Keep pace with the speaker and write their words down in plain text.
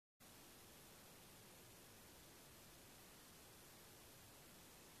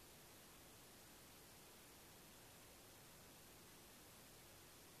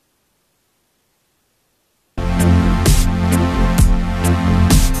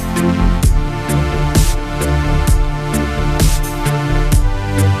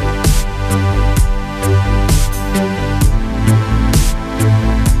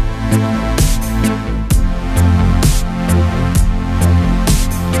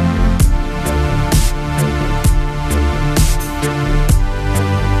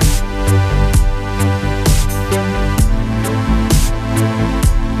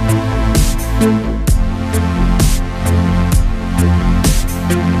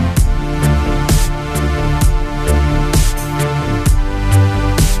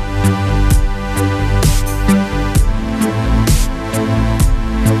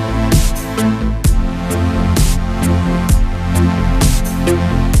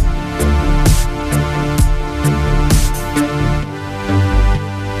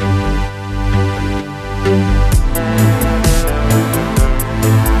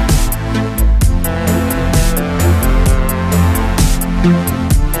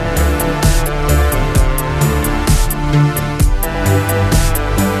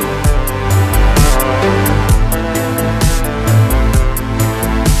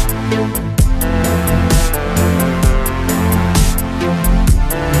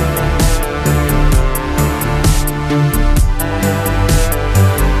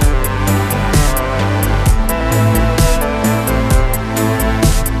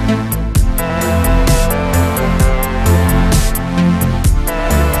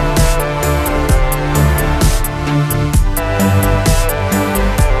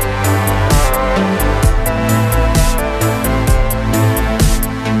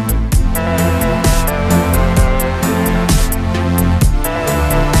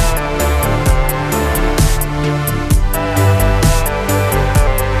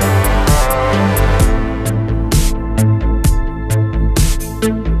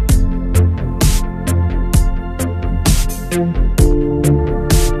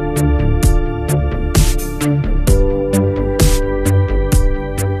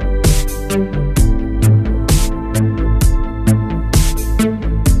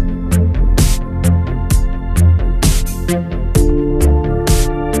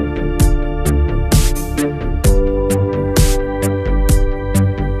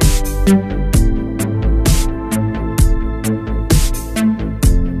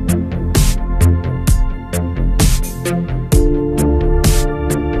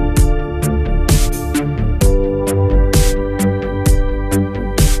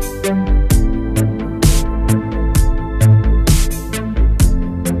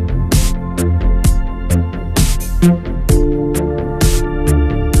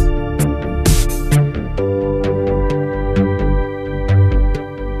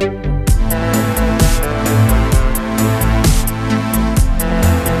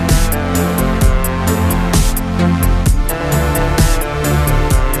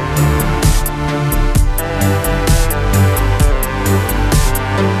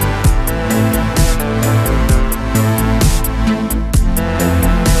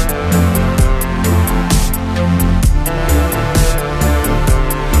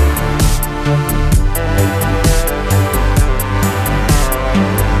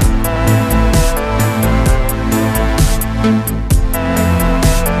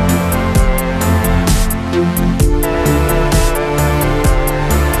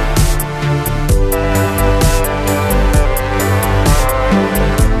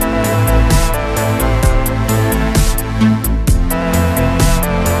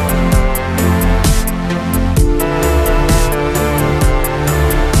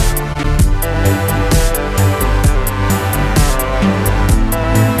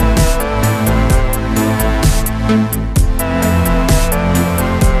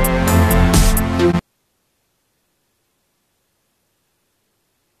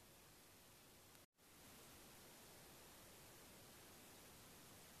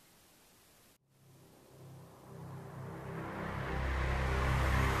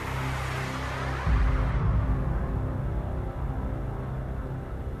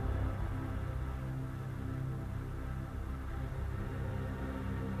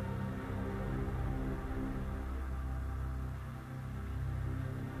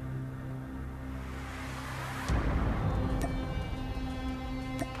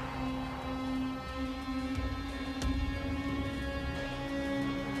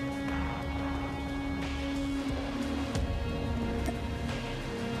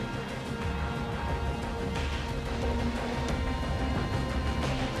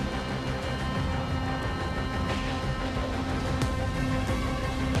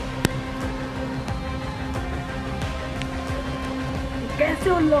कैसे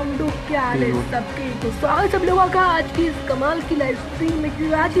हो लोग, क्या हाल है सबके। तो स्वागत सब लोगों का आज की इस कमाल की लाइव स्ट्रीम में,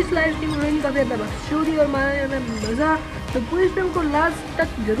 क्योंकि आज की इस लाइव स्ट्रीम में काफ़ी ज़्यादा बकचोदी और मज़ा, तो पूरी स्ट्रीम को लास्ट तक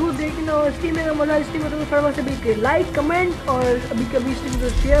जरूर देखना। और स्ट्रीम में मज़ा स्ट्रीम में फटाफट से भी लाइक कमेंट और अभी कभी स्ट्रीम को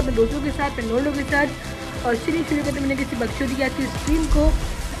शेयर अपने दोस्तों के साथ, अपने नोटों के साथ। और चलिए शुरू करते मैंने किसी बकचोदी की आज की स्ट्रीम को।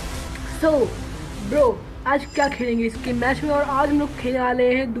 सो ब्रो आज क्या खेलेंगे इसके मैच में, और आज हम लोग खेलने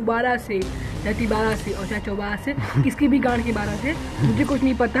वाले हैं दोबारा से, या 12 से और चाहे 14 से, किसकी भी गांड के 12 से मुझे कुछ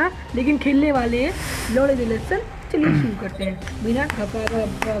नहीं पता, लेकिन खेलने वाले हैं लौड़े दे लेसन। चलिए शुरू करते हैं बिना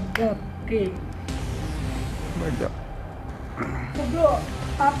गप के। तो ब्रो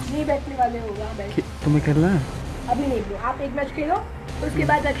आप नहीं बैठने वाले होगा, तुम्हें खेलना है अभी नहीं ब्रो, आप एक मैच खेलो उसके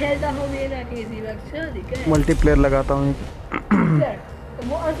बाद खेलता हो मेरा किसी वक्त मल्टीप्लेयर लगाता हूँ। तो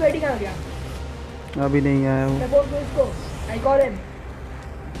वो अनस्वेटी कहाँ गया? अभी नहीं आया वो। मैं बोल दूँ इसको, आई कॉल हिम,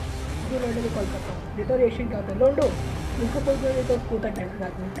 लोंडो को कॉल करता हूँ, देखो रिएक्शन क्या होता है। लोंडो उसको बोल दो, तो उसको तक टाइम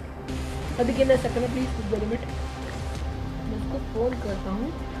साथ में अभी खेलने सकते हैं प्लीज़, 2 मिनट मैं उसको फोन करता हूँ।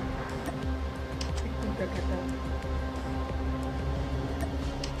 क्या कहता है?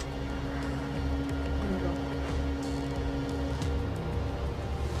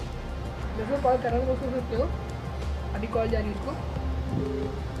 जैसे कॉल कर रहा हूँ उसको सकते हो। अभी कॉल जा रही है उसको।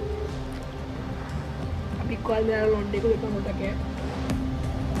 अभी कॉल मेरा लौंडे को देखना होता क्या है।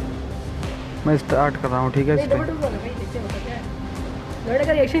 मैं स्टार्ट कर रहा हूँ, ठीक है? इस पे देखते होता क्या है, लौंडे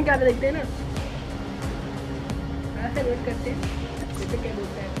का रिएक्शन क्या देखते हैं ना, ऐसे वेट करते हैं जैसे क्या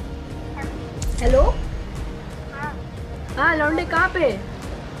बोलता है। हेलो, हाँ लौंडे कहाँ पे?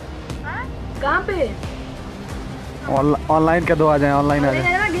 कहाँ पे? ऑनलाइन कर दो, आ जाए ऑनलाइन आ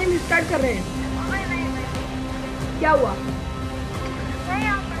जाए। ना गेम स्टार्ट कर रहे हैं। क्या हुआ?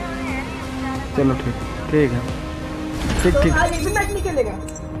 चलो ठीक ठीक है, ठीक तो ठीक। आज एक भी मैच नहीं खेलेगा?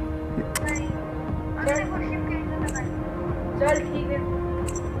 चल ठीक है,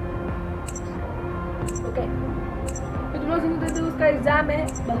 ओके। तो तुम लोग सुनते थे उसका एग्जाम है,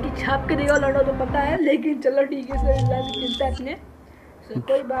 बाकी छाप के देगा लौंडा तो पता है, लेकिन चलो ठीक है, इसलिए एग्जाम की चिंता है अपने, सो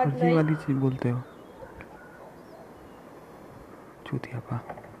कोई बात फर्जी नहीं। वाली चीज बोलते हो, चूतिया पा।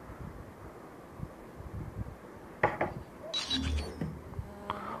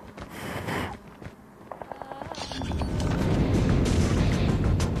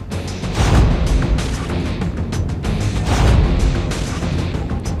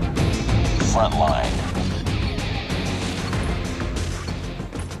 Front line.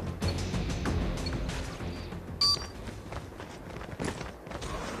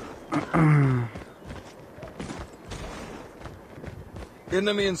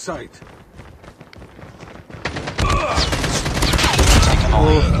 Enemy in sight. ओ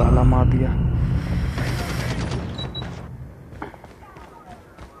साला मार दिया।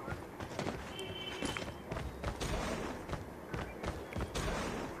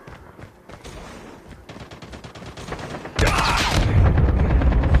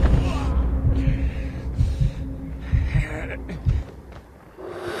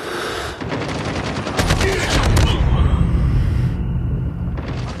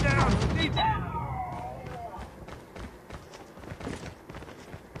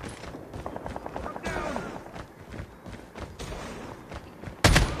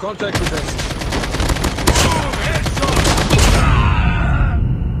 Contact with us.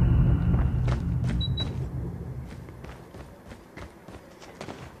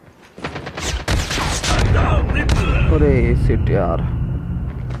 अरे सिट यार,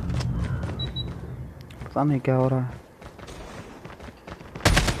 पता नहीं क्या हो रहा है।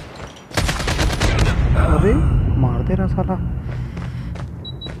 अरे मार दे रहा साला।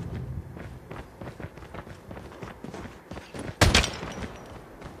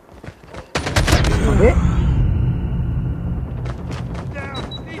 अबे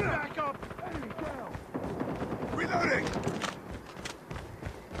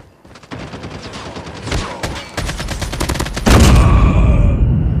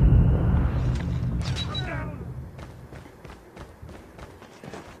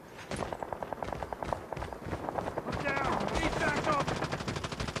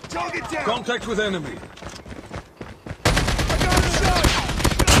Contact with enemy. I got a shot.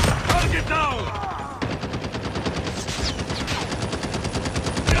 Target down.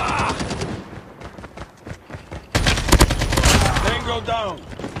 Tango down.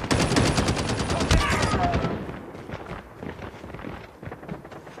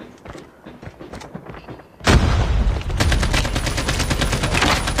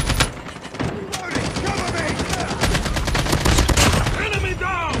 Enemy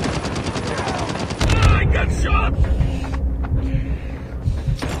down. I got shot.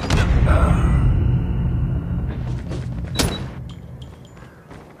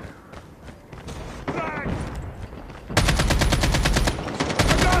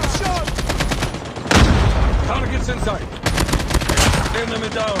 Targets in sight. Enemy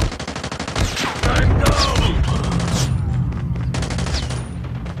down. I'm down.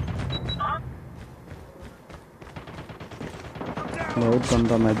 बहुत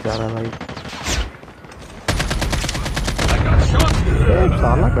गंदा मैच जा रहा है भाई। I got shot. ए,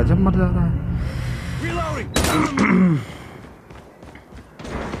 साला गजब मर जा रहा है। Reloading.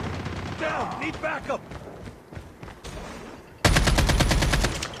 Down. Need backup.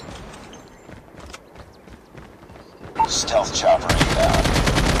 Stealth chopper inbound.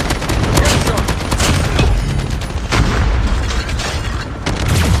 Headshot.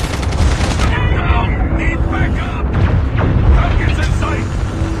 Down. Need backup. Targets in sight.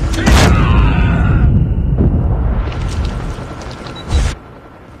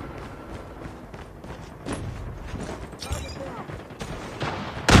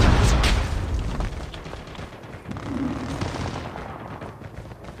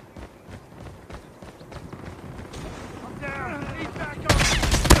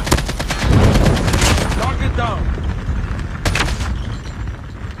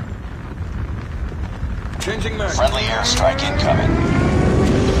 Changing mag. Friendly airstrike incoming.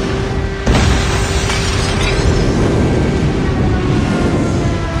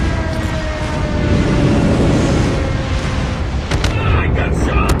 I got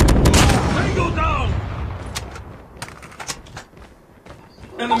shot! Tango down!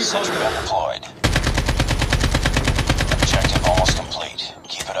 Enemy Sentry contact. gun deployed. Objective almost complete.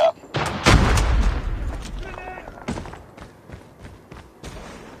 Keep it up.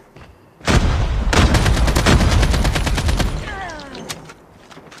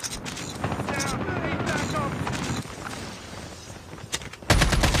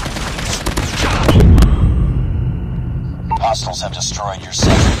 Hostiles have destroyed your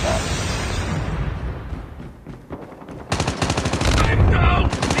sentry gun. I'm down!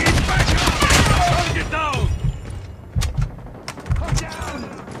 Need backup! Target down! Come down!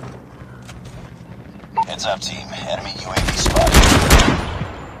 Heads up, team. Enemy UAV spotted.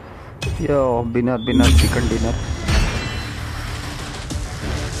 Yo winner chicken dinner.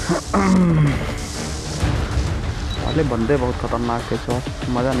 वाले बंदे बहुत खतरनाक थे, सो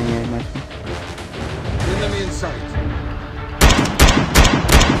मजा नहीं है match में। Enemy in sight.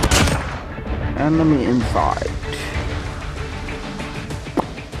 Enemy inside.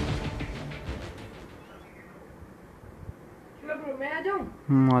 मैं आ जाऊं?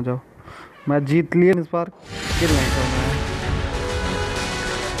 आ जाओ। मैं जीत लिए इस बार। किल नहीं करना है।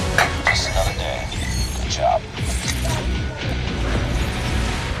 Just another day. Good job.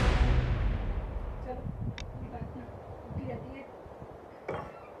 होती रहती है।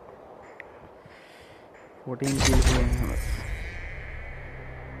 14 किल हुए हैं बस।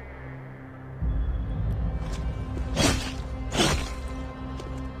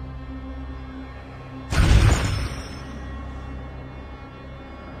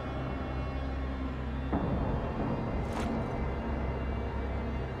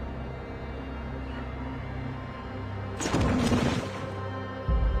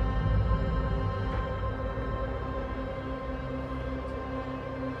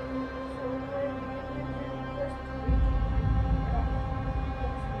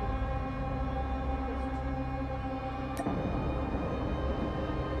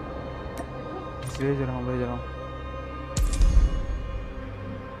 भेज रहा हूँ।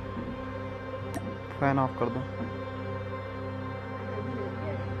 फैन ऑफ कर दो।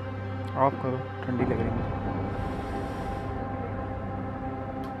 ऑफ करो, ठंडी लग रही है मुझे।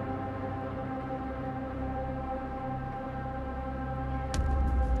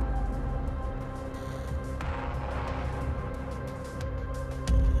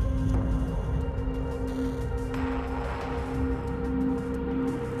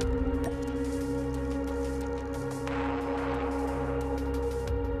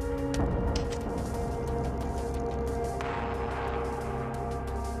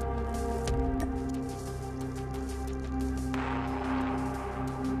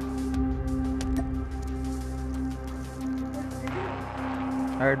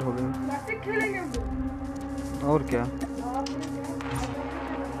 ऐड हो गई क्लासिक खेलेंगे हम लोग। और क्या।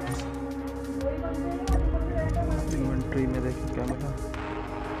 इन्वेंट्री में देखिए क्या मिला।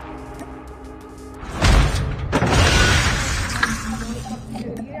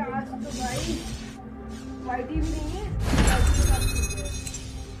 ये आज तो भाई वाइटी भी नहीं है।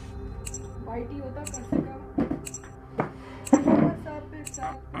 वाइटी होता कम से कम साथ पे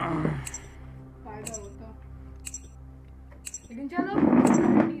साथ फायदा होता। लेकिन चलो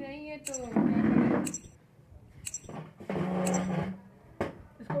वाइटी नहीं है तो क्या करें।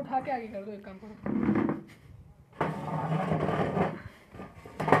 इसको उठा के आगे कर दो। एक काम करो,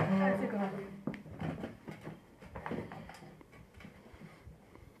 ऐसे करो।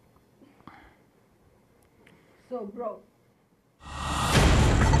 So bro,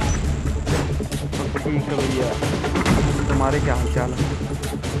 ठीक है भैया, तुम्हारे क्या हाल चाल है?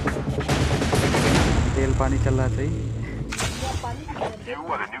 तेल पानी चल रहा है सही? You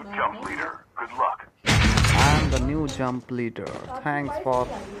are the new jump leader. Good luck. I am the new jump leader. Thanks for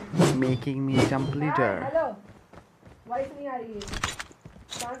making me jump leader. Hello, voice नहीं आ रही है।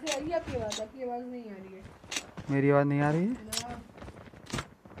 कहाँ से आ रही है आपकी आवाज़? आपकी आवाज़ नहीं आ रही है। मेरी आवाज़ नहीं आ रही है?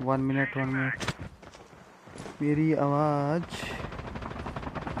 1 मिनट मेरी आवाज़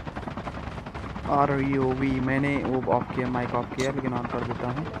आ रही होगी। मैंने वो ऑफ किया, माइक ऑफ किया, लेकिन ऑन कर देता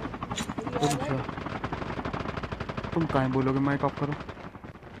हूँ। तुम कहाँ बोलोगे माइक ऑफ करो?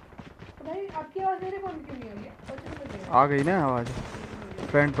 भाई आपकी आवाज़ मेरे फोन क्यों नहीं आ रही है? आ गई ना आवाज़?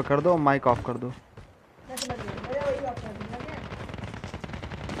 फ्रेंड पे कर दो, माइक ऑफ कर दो। मैं समझ गया, मैं वही ऑफ कर दूँगा क्या?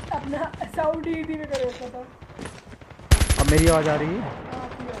 अपना साउंड ही में कर रखा था। अब मेरी आवाज़ आ रही है? हाँ,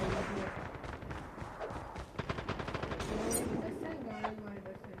 आपकी आ रही है।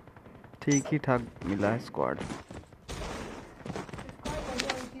 ठीक ही ठाक मिला है squad.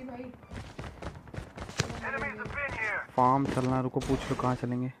 Enemies have been here. Farm चलना, रुको पूछ लो कहाँ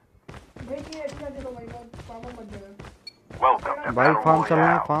चलेंगे। Welcome to भाई Battle फार्म चलना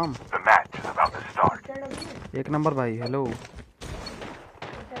है, Royale. Farm. The match is about to start. एक नंबर भाई, हेलो।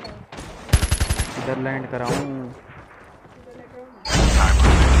 इधर लैंड कराऊं।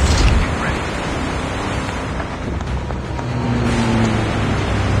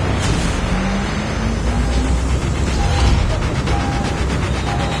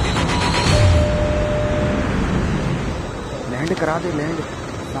 लैंड करा दे, लैंड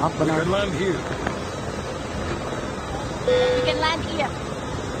साफ बना दे। land here. You can land here.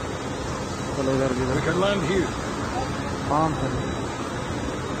 चलो इधर भी, We can land here. Farm चलो।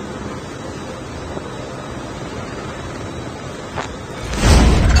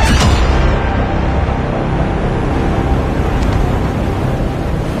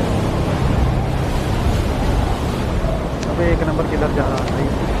 अबे एक नंबर किधर जा रहा है भाई,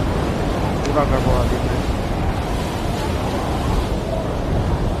 पूरा गड़बड़ा दिया है।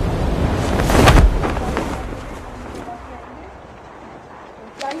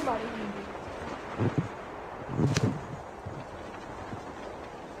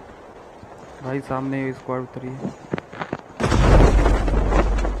 भाई सामने स्क्वाड उतरी है,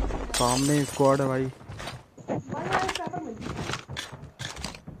 सामने स्क्वाड है भाई।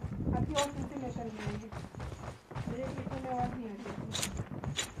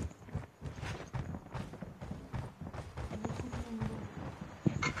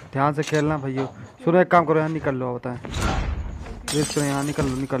 ध्यान से खेलना भैया। सुनो एक काम करो, यहाँ निकल लो, बताएं रिस्क नहीं, यहाँ निकल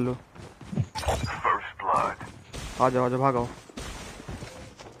लो, निकल लो। First blood. आ जाओ, आ जाओ, भागो,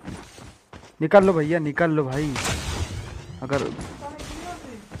 निकल लो भैया, निकल लो भाई। अगर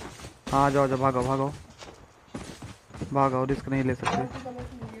हाँ, आ जाओ, आ जाओ, भागो भागो भागो, रिस्क नहीं ले सकते।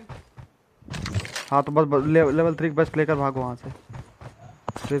 हाँ तो बस लेवल 3 बस लेकर भागो वहाँ से,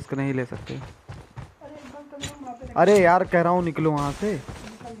 रिस्क नहीं ले सकते। अरे यार कह रहा हूँ निकलो वहाँ से,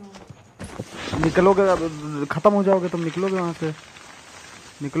 निकलोगे खत्म हो जाओगे तुम, निकलोगे वहाँ से,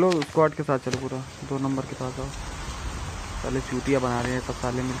 निकलो स्क्वाड के साथ चलो, पूरा 2 नंबर के पास आओ। साले चूतियाँ बना रहे हैं सब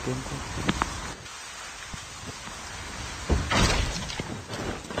साले मिलके इनको।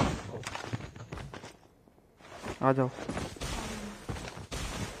 आ जाओ,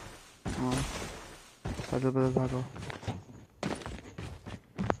 हाँ बदल बदल भागो।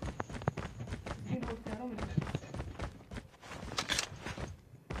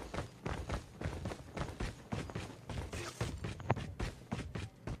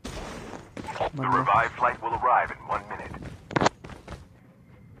 The revived flight will arrive in 1 minute.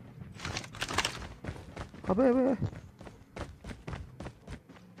 अबे अबे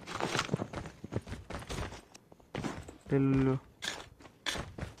लो,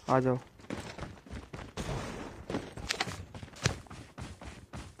 आ जाओ।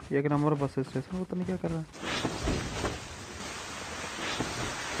 एक नंबर बस स्टेशन, वो तो नहीं क्या कर रहा है।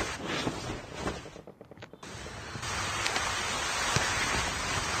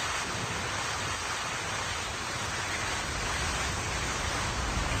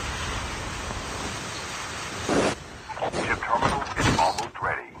 Ship terminal is almost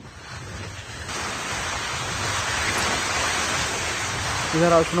ready.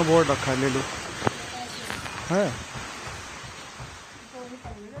 इधर स्नो बोर्ड रखा है, ले लो। है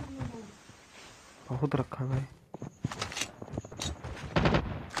बहुत रखा है भाई।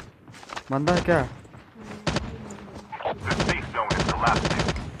 बंदा है क्या? The safe zone is collapsing.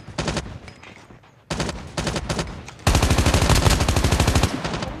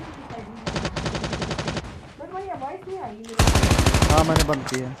 हाँ मैंने बंद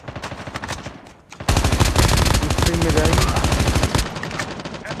किया है, स्ट्रीम में जाएगी।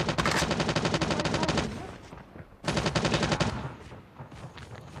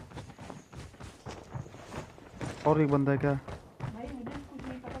 और एक बंदा है क्या?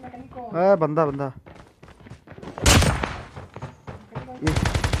 बंदा बंदा ये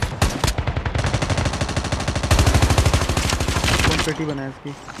कौन पेटी बनाया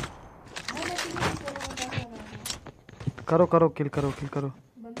इसकी? करो करो, किल करो, किल करो।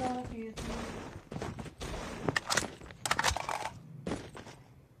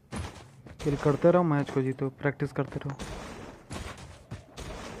 किल करते रहो, मैच को जीतो, प्रैक्टिस करते रहो।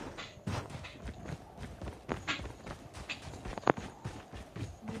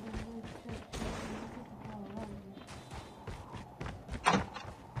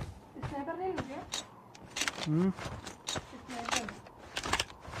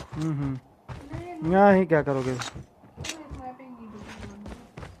 यहाँ ही क्या करोगे?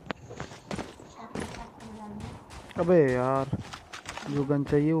 अबे यार जो गन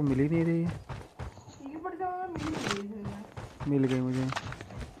चाहिए वो मिल ही नहीं रही है। ये पड़ जाओ, मिल ही नहीं रही है। मिल गई मुझे।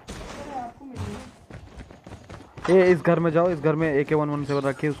 अरे आपको मिल गई। ए इस घर में जाओ, इस घर में AK-117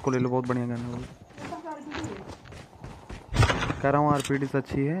 रखी है, उसको ले लो, बहुत बढ़िया गन है वो। ऐसा कर दीजिए। कह रहा हूँ RPD से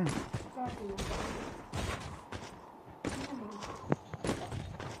अच्छी है। काट दो।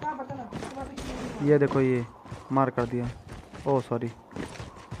 हाँ बता ना, उसके बाद एक ये देखो, ये मार कर दिया। ओह सॉरी,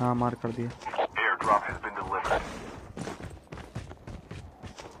 हाँ मार कर दिया। Airdrop has been delivered.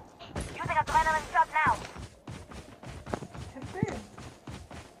 Using adrenaline shot now. छत पे।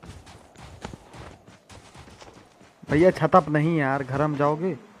 भैया छत अप नहीं यार, घर हम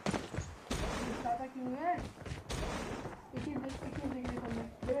जाओगे। ज्यादा क्यों है? एक ही देखने को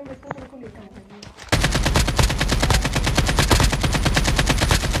मेरे मित्र मेरे को लेकर आएंगे।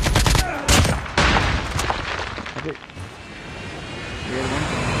 अबे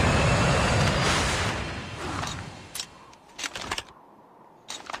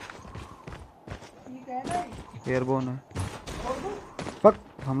ठीक है ना? एयरबोन है। और दो? पक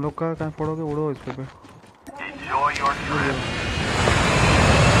हम लोग का कहाँ फोड़ोगे, उड़ो इस पे। Enjoy your trip.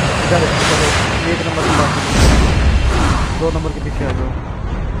 इधर चलो, 1 नंबर के पास 2 नंबर के पीछे आ जाओ।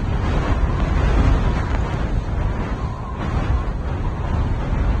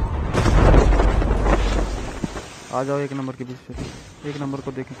 आ जाओ 1 नंबर के पीछे। 1 नंबर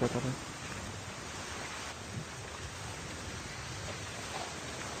को देखें क्या कर रहा है।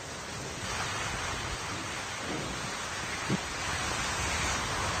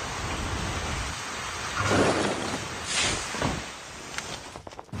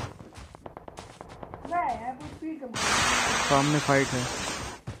 मैं कुछ भी कम सामने फाइट है।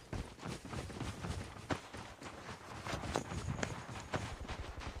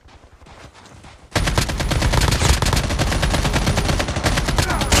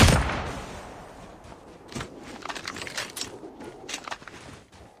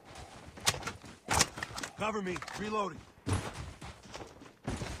 Cover me. Reloading.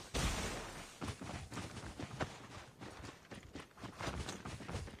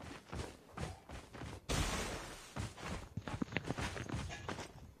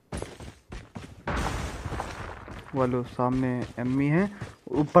 वो लो सामने एम्मी है,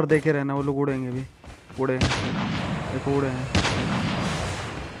 ऊपर देखे रहना, वो लोग उड़ेंगे भी। उड़े देखो, उड़े हैं,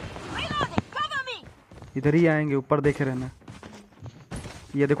 Reloading. Cover me. इधर ही आएंगे, ऊपर देखे रहना।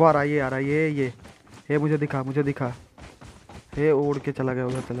 ये देखो आ रहा है, ये आ रहा है, ये मुझे दिखा, मुझे दिखा। ये उड़ के चला गया,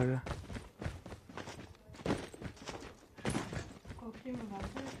 उधर चला गया। कॉफी में बात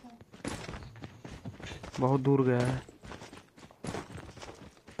है। बहुत दूर गया है।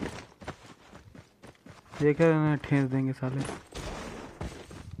 देख रहे हैं, ठेस देंगे साले। अच्छा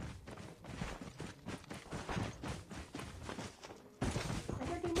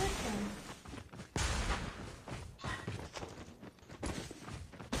टीममेट क्या है?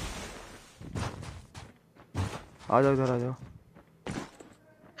 आ जाओ, इधर आ जाओ।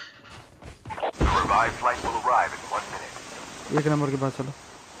 The revived flight will arrive in 1 minute. 1 number के पास चलो,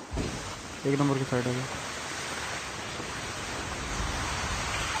 1 नंबर की साइड आ जाओ।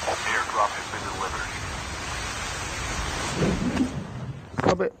 Airdrop has been delivered.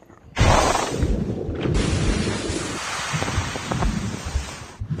 अबे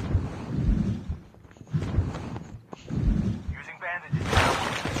Using bandages.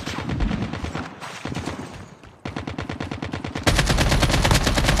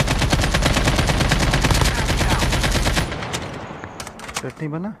 सेट नहीं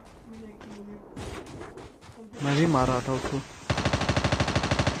बना, मैं भी मार रहा था उसको।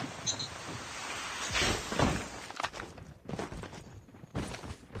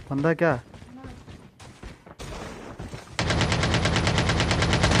 बंदा क्या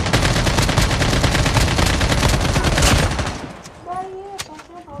भाई ये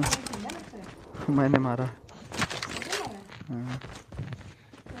कॉफी में बहुत ठंडा लगता है। मैंने मारा। कैसे मारा है? हाँ।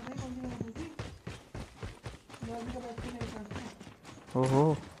 कैसे कौन सी बात होती? लॉबी का बैठ के नहीं करते। ओहो,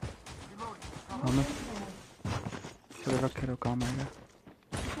 हमें चलो रखे रहो, काम आएगा।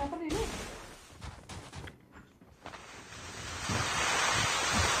 क्या पर ले लो?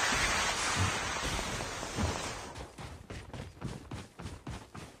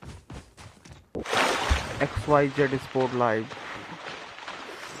 XYZ Sport Live।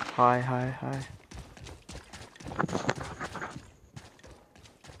 हाय हाय हाय।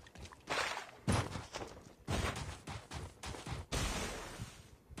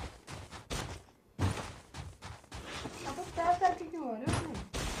 आप लोग टैप करके क्यों आ रहे हो उसमें?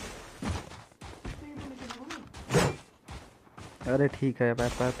 तो ये तो लेके जाओ ना। अरे ठीक है,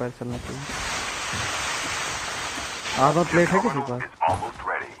 पैर पैर पैर चलना चाहिए। आधा प्लेट है किसी Terminal pass? is almost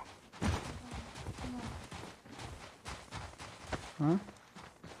ready. हाँ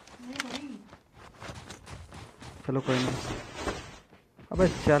चलो कोई नहीं। अबे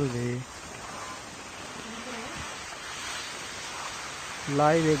चल रे,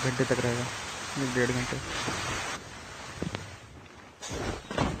 लाइव 1 घंटे तक रहेगा, 1-1.5 घंटे।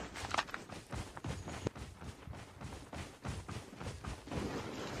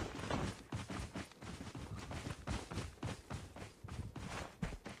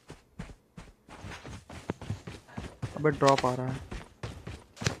 अबे ड्रॉप आ रहा है।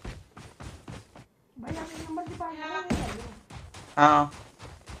 हाँ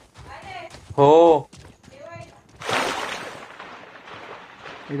हो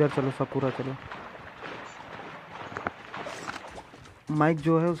इधर चलो, सब पूरा चलो। माइक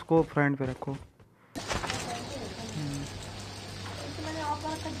जो है उसको फ्रंट पे रखो।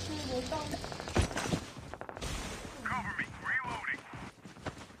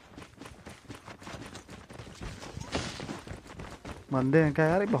 बंदे हैं क्या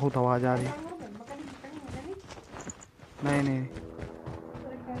यार? बहुत आवाज आ रही है। नहीं नहीं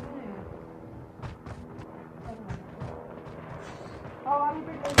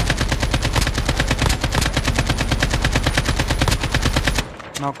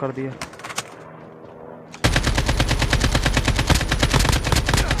नॉक कर दिया।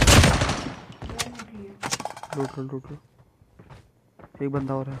 लूट लो लूट लो। एक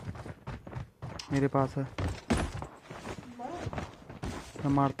बंदा और है मेरे पास है,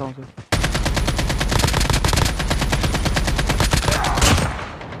 मैं मारता हूँ उसे।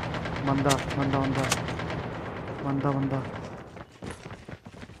 बंदा बंदा बंदा बंदा बंदा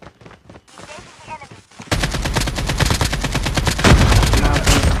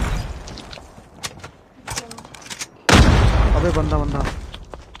अबे बंदा बंदा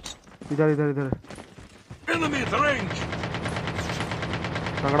इधर इधर इधर। Enemy at range.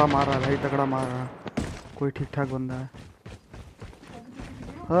 तगड़ा मार रहा है भाई, तगड़ा मार रहा है। कोई ठीक ठाक बंदा है।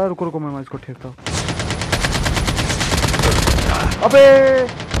 अरे रुको रुको, मैं इसको ठेकता हूँ। अबे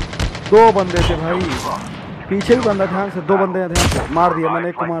 2 बंदे थे भाई, पीछे भी बंदा, ध्यान से 2 बंदे हैं, ध्यान से। मार दिया मैंने,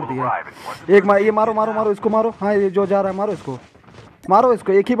 एक को मार दिया। एक मार, ये मारो मारो मारो इसको मारो। हाँ ये जो जा रहा है मारो इसको, मारो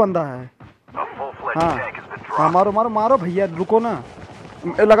इसको, एक ही बंदा है। हाँ हाँ मारो मारो मारो भैया, रुको ना।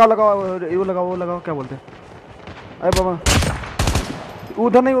 लगाओ लगाओ वो लगाओ, वो लगाओ, क्या बोलते हैं? अरे बाबा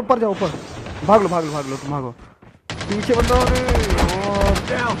उधर नहीं, ऊपर जाओ, ऊपर भाग लो भाग लो भाग लो, तुम भागो। पीछे बंदा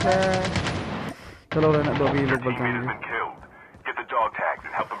चलो रहना दो, अभी लोग बल जाएंगे।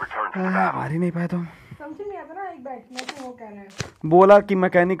 मार ही नहीं पाए तुम। समझ नहीं आता ना, एक बैठने को वो कह रहे हैं। बोला कि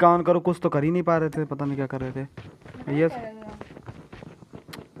मैकेनिक ऑन करो, कुछ तो कर ही नहीं पा रहे थे, पता नहीं क्या कर रहे थे ये।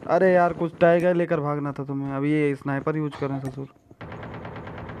 अरे यार कुछ टाइगर लेकर भागना था तुम्हें। अभी ये स्नाइपर यूज कर रहे हैं ससुर।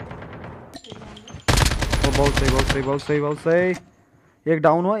 वो बहुत सही बहुत सही बहुत सही बहुत सही। एक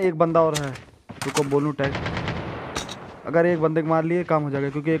डाउन हुआ, एक बंदा और है। रुको बोलूं टैग, अगर एक बंदे को मार लिए काम हो जाएगा,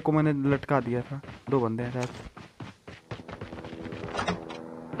 क्योंकि एक को मैंने लटका दिया था। 2 बंदे हैं शायद।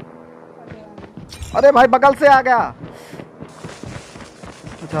 अरे भाई बगल से आ गया।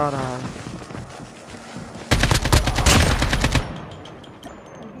 अच्छा आ रहा है।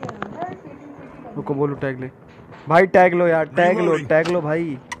 रुको बोलू टैग ले भाई, टैग लो यार, टैग लो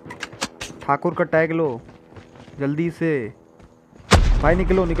भाई, ठाकुर का टैग लो जल्दी से भाई।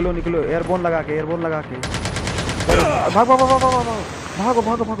 निकलो निकलो निकलो, एयरबोन लगा के, एयरबोन लगा के। भागो भागो भागो भागो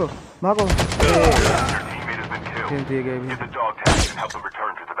भागो भागो भागो। खेल दिए गए भी।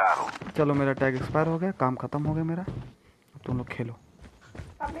 चलो मेरा टैग एक्सपायर हो गया, काम खत्म हो गया मेरा। तुम लोग खेलो।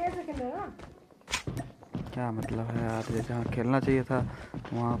 क्या मतलब है यार, जहाँ खेलना चाहिए था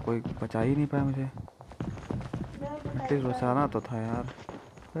वहाँ कोई बचा ही नहीं पाया मुझे। एटलीस्ट बचाना तो था यार।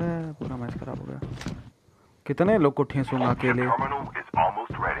 पूरा मैच खराब हो गया। कितने लोग को ठेसूंगा अकेले।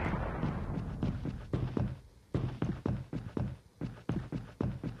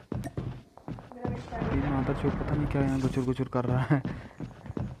 माता चोर पता नहीं क्या यहाँ गुचुर गुचुर कर रहा है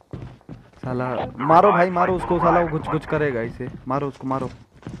साला। मारो भाई मारो उसको, साला वो गुच गुच करेगा इसे। मारो उसको मारो।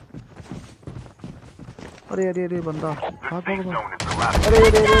 अरे अरे अरे बंदा भाग भाग भाग। अरे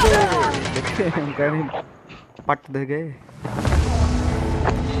अरे अरे देखिए हम कह नहीं पट दे गए।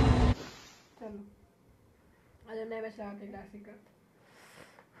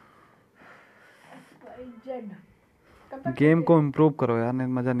 गेम को इम्प्रूव करो यार, नहीं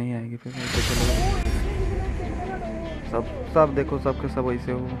मजा नहीं आएगी फिर। सब देखो, सबके सब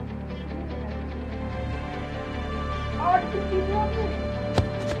वैसे हो।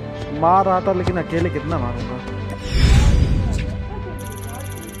 मार रहा था लेकिन अकेले कितना मारूंगा।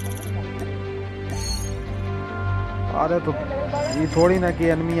 अरे तो ये थोड़ी ना कि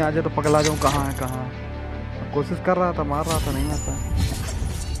एनिमी आ जाए तो पगला जाऊं कहाँ है कहाँ। कोशिश कर रहा था, मार रहा था, नहीं आता।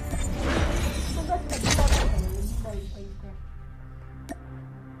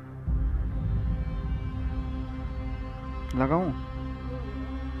 लगाऊं?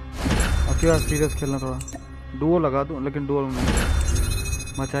 अब क्या सीरियस खेलना थोड़ा। डुओ लगा दूं, लेकिन डुओ नहीं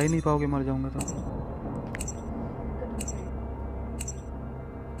मचा ही नहीं पाओगे, मर जाऊंगा तो।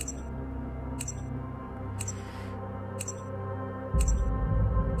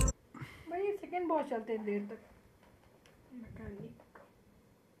 भाई सेकंड बॉस चलते हैं देर तक, मैकेनिक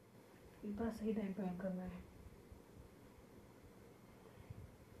बस सही टाइम पे ऑन करना है।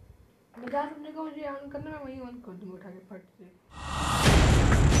 बजा सुनने को मुझे ऑन करना, मैं वही ऑन कर दूंगा उठा के फट से।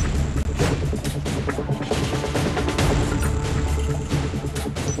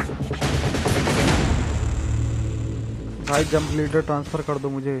 भाई जंप लीडर ट्रांसफर कर दो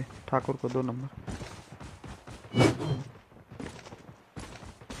मुझे, ठाकुर को 2 नंबर।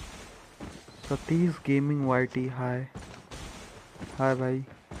 सतीश गेमिंग वाईटी, हाय हाय भाई।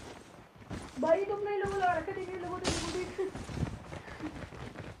 भाई तुमने लोगों लगा रखे, देखिए लोगों देख।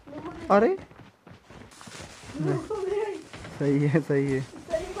 अरे सही है सही है,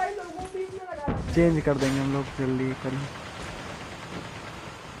 सही भाई, लोगों बीच में लगा रखा। चेंज कर देंगे हम लोग जल्दी कल।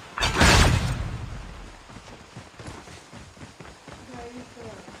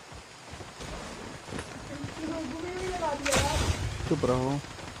 चुप रहो,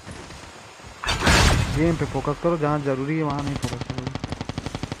 गेम पे फोकस करो, जहाँ जरूरी है वहाँ नहीं फोकस करो।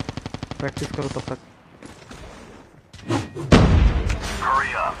 प्रैक्टिस करो तब तक।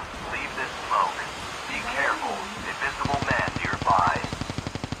 Hurry up. Leave this smoke. Be careful. Invisible man nearby.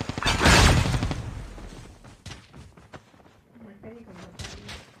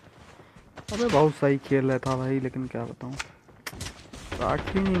 अबे बहुत सही खेल रहा था भाई, लेकिन क्या बताऊँ, स्टार्ट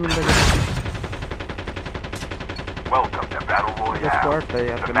ही नहीं मिल रहा। Welcome to Battle Royale. Squad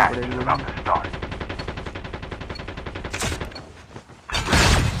तैयार The करना match is पड़ेगा। about to start.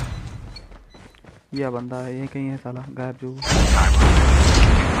 यह बंदा है, ये कहीं है साला गायब जो।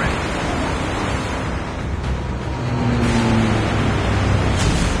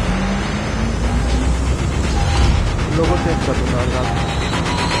 लोगों से कर दो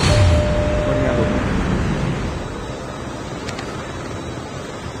बढ़िया लोग।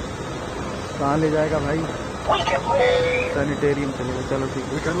 कहाँ ले जाएगा भाई? सैनिटेरियम चलेगा, चलो ठीक है।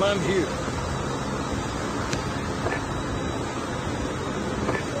 We can land here.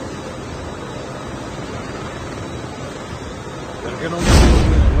 Better get on the field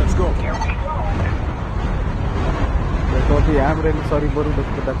now. Let's go. तो भी आई एम रियली सॉरी बोलूँ तो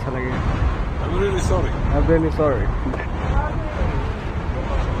बहुत अच्छा लगेगा। I'm really sorry. I am really sorry.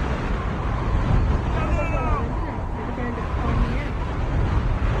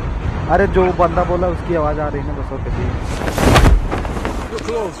 अरे जो बंदा बोला उसकी आवाज आ रही है ना, बस और किसी। Your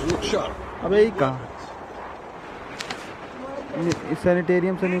clothes look sharp. अबे ये कहाँ? इस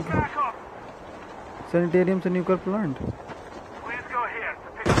सैनिटेरियम से nuclear plant. Please go here to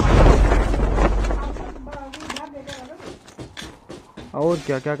pick up और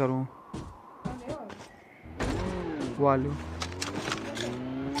क्या क्या करूँ? वालू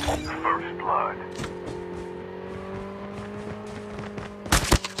first blood.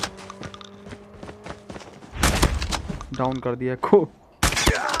 डाउन कर दिया को।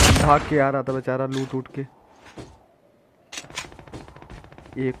 भाग के आ रहा था बेचारा लूट उठ के।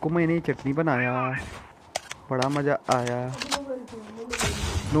 एक को मैंने चटनी बनाया, बड़ा मजा आया।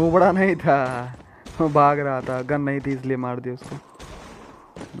 नो बड़ा नहीं था, वो भाग रहा था, गन नहीं थी इसलिए मार दिया उसको।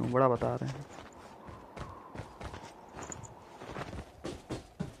 नो बड़ा बता रहे हैं।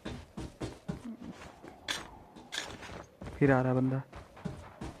 फिर आ रहा बंदा,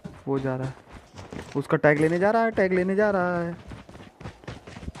 वो जा रहा है, उसका टैग लेने जा रहा है, टैग लेने जा रहा है।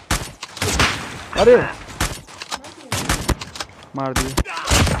 अरे मार दिया।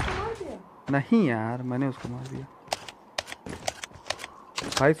 नहीं यार, मैंने उसको मार दिया।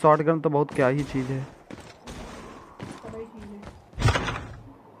 भाई शॉटगन तो बहुत क्या ही चीज है।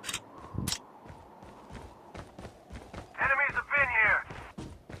 Enemies have been here.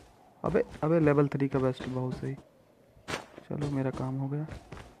 अबे अबे लेवल 3 का बेस्ट, बहुत सही। चलो मेरा काम हो गया।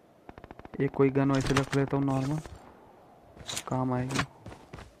 एक कोई गन वैसे रख लेता हूँ, नॉर्मल काम आएगी।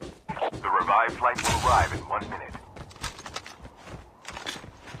 The revived flight will arrive in 1 minute.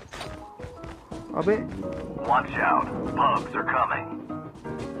 अबे Watch out. Bugs are coming.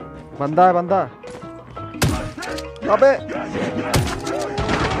 बंदा है बंदा। अबे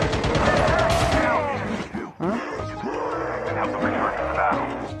हाँ?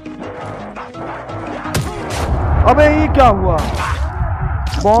 अबे ये क्या हुआ?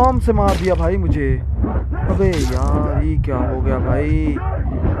 बॉम्ब से मार दिया भाई मुझे। अबे यार ये क्या हो गया भाई?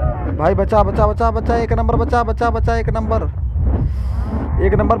 भाई बचा बचा बचा बचा, 1 नंबर बचा बचा बचा, 1 नंबर,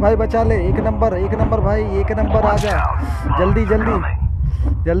 1 नंबर भाई बचा ले, 1 नंबर, 1 नंबर भाई, 1 नंबर आ जा जल्दी जल्दी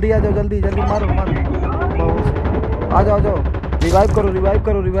जल्दी आ जाओ, जल्दी जल्दी मारो मारो। आ जाओ आ जाओ, रिवाइव करो रिवाइव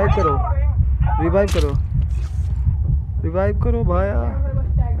करो रिवाइव करो रिवाइव करो रिवाइव करो भाया। बस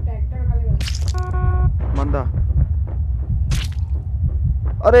टैग टैग टैग खाली बस। बंदा,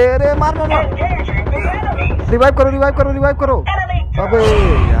 अरे अरे मार मार मार, रिवाइव करो रिवाइव करो रिवाइव करो। अबे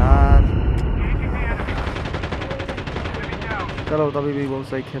यार, चलो तभी भी बहुत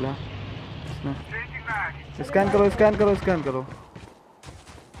सही खेला इसने। स्कैन करो स्कैन करो स्कैन करो।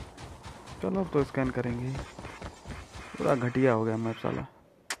 चलो अब तो स्कैन करेंगे। पूरा घटिया हो गया मैप साला।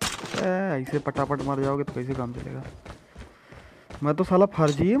 ऐसे पटापट मर जाओगे तो कैसे काम चलेगा। मैं तो साला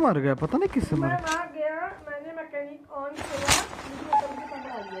फर्जी ही मर गया, पता नहीं किससे मैं मर। वहाँ गया, मैंने मैकेनिक ऑन किया, मुझे तब से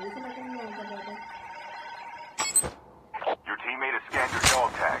पकड़ा दिया जैसे मैकेनिक ऑन कर रहा था। Your teammate has scanned your dog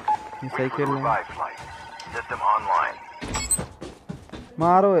tag. ये Wait सही for खेल the रहा है। revive flight. System online.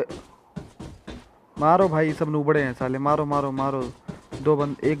 मारो मारो भाई, सब नूबड़े हैं साले। मारो मारो मारो।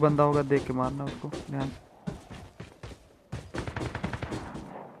 एक बंदा होगा, देख के मारना उसको ध्यान से।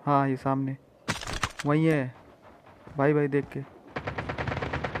 हाँ ये सामने वही है भाई, भाई देख के।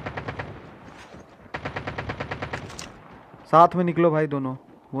 साथ में निकलो भाई दोनों,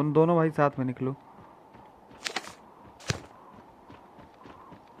 उन दोनों भाई साथ में निकलो।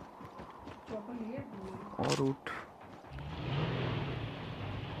 और उठ,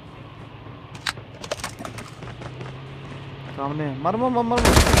 सामने मर मर मर मर।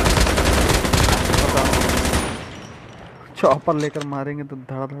 चॉपर लेकर मारेंगे तो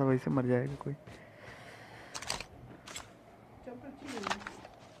धड़ा धड़ा वैसे मर जाएगा कोई।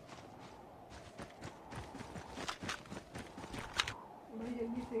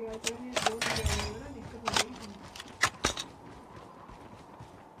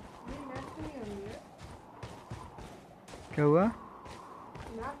 क्या हुआ?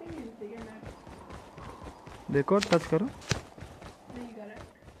 देखो टच करो,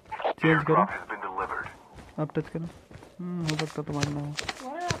 चेंज करो, Airdrop has been delivered. अब टच करो। हो सकता तो मारना हो।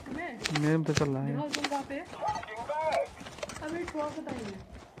 मेरे में तो चल रहा है।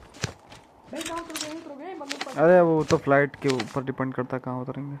 अरे वो तो फ्लाइट के ऊपर डिपेंड करता है कहाँ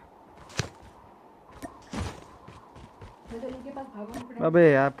उतरेंगे। अबे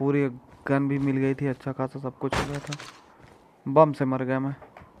यार पूरी गन भी मिल गई थी, अच्छा खासा सब कुछ हो गया था। बम से मर गया मैं,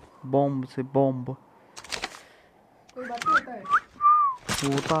 बॉम्ब से बॉम्ब।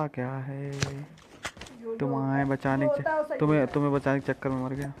 होता क्या है, तुम्हें बचाने के तुम्हें बचाने के चक्कर में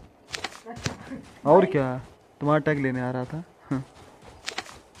मर गया। और क्या, तुम्हारा टैग लेने आ रहा था।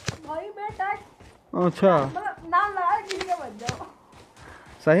 भाई मैं टैग अच्छा मतलब नाम लगा किसी का बच जाओ।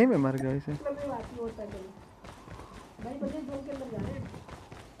 सही में मर गया इसे। लंबी बात नहीं होता कभी। भाई मुझे जोन के अंदर जाना है।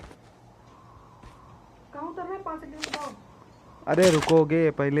 कहाँ उतरना है 5 सेकंड बताओ। अरे रुकोगे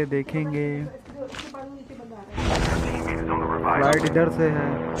पहले देखेंगे। इसके पास नीचे बंदा आ रहा है। फ्लाइट इधर से है।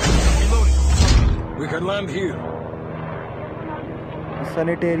 We can land here.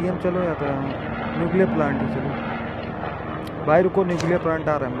 Sanitarium चलो या तो न्यूक्लियर प्लांट ही चलो। भाई रुको, न्यूक्लियर प्लांट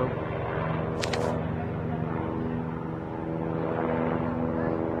आ रहे हैं हम लोग।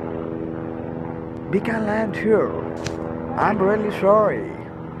 We can land here. I'm really sorry.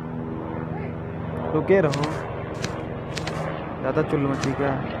 रुके रहो, ज़्यादा चुल मची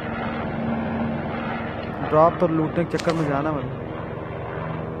क्या। ड्रॉप तो लूटने के चक्कर में जाना मत।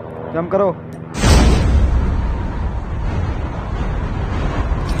 जंप करो,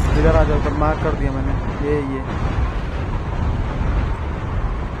 इधर आ जाओ। तब मार्क कर दिया मैंने, ये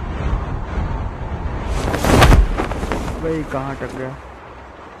भाई कहाँ अटक गया।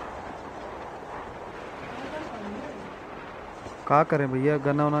 क्या करें भैया,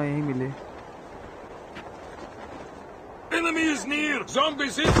 गन्ना वना यहीं मिले। Enemy is near.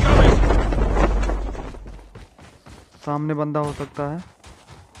 Zombies incoming. सामने बंदा हो सकता है।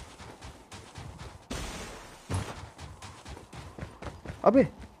 अबे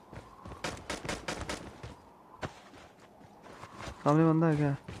सामने बंदा है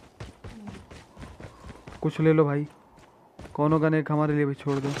क्या? कुछ ले लो भाई, कौनो गन एक हमारे लिए भी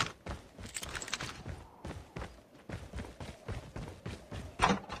छोड़ दो।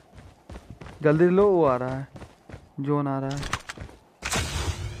 जल्दी लो, वो आ रहा है, जोन आ रहा है।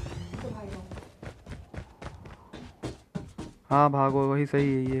 हाँ भागो, वही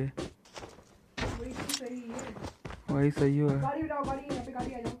सही है ये, वही सही है। गाड़ी उठाओ, गाड़ी यहाँ पे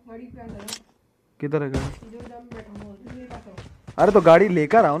गाड़ी आ जाओ, गाड़ी पे अंदर आओ। किधर है गाड़ी? जो जब मैं बैठा हूँ मेरे पास आओ। अरे तो गाड़ी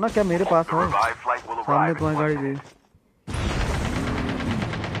लेकर आओ ना, क्या मेरे पास The है? revive flight will सामने arrive in तुम्हारी 1 गाड़ी minute. दे।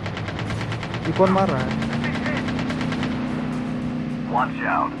 ये कौन मार रहा है? Watch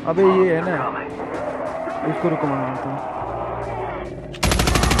out. अबे ये है They're ना, coming. इसको रुको मैं मारता हूँ।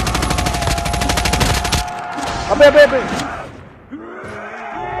 अबे अबे अबे,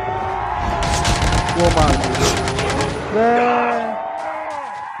 वो मार दिया।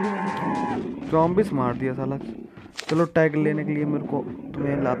 ज़ॉम्बिस मार दिया साला। चलो टैग लेने के लिए मेरे को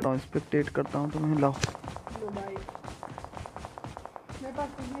तुम्हें लाता हूँ, स्पेक्टेट करता हूँ तुम्हें, लाओ। लो भाई मेरे पास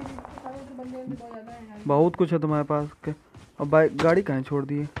कितने बंदे बहुत ज़्यादा हैं यार। बहुत कुछ है तुम्हारे पास के। अब बाइक गाड़ी कहाँ छोड़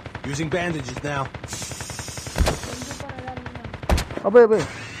दी है? Using bandages now. अबे अबे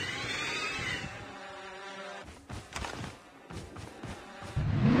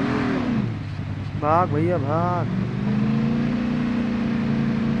भाग भैया भाग।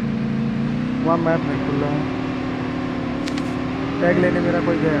 वहाँ मैप नहीं खुल रहा है। टैग लेने मेरा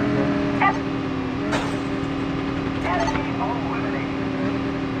कोई गया है?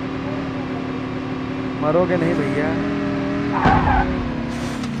 मरोगे नहीं भैया।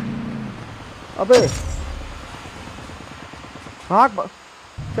 अबे भाग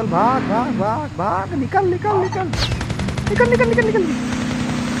चल भाग भाग भाग भाग, निकल निकल निकल निकल निकल निकल निकल।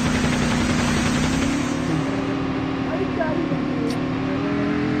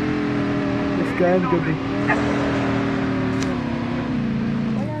 स्कैन कर दी।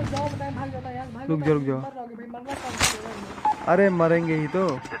 रुक जाओ रुक जाओ। अरे मरेंगे ही तो,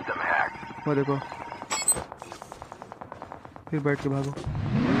 वो देखो फिर बैठ के भागो।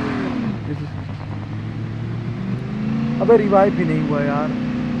 अबे रिवाइव भी नहीं हुआ यार,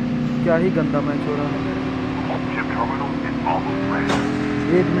 क्या ही गंदा मैच हो रहा है।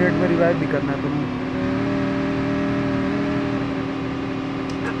 1 मिनट में रिवाइव भी करना है तुम्हें।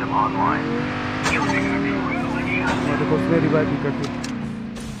 देखो उसने रिवाइव भी कर दिया।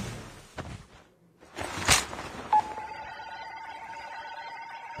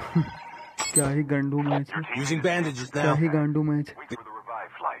 क्या ही गांडू मैच है, Using bandages क्या now. ही गांडू मैच है।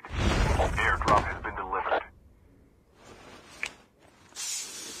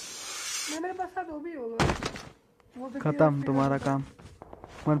 मेरे पास वो भी होगा। वो 50 खत्म तुम्हारा काम।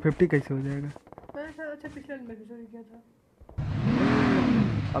 150 कैसे हो जाएगा? मैंने शायद अच्छा पिछले में चोरी किया था।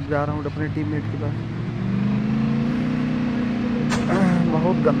 अब जा रहा हूँ अपने टीममेट के पास।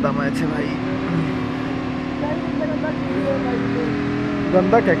 बहुत गंदा मैच है भाई।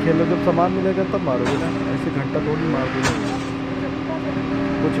 गंदा क्या खेलो, जब सामान मिलेगा तब मारोगे ना, ऐसे घंटा थोड़ी मार दोगे।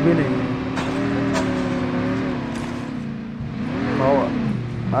 कुछ भी नहीं है।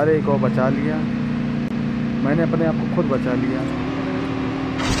 अरे को बचा लिया मैंने, अपने आप को खुद बचा लिया।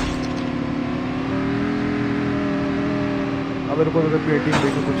 अब मेरे को क्रिएटिव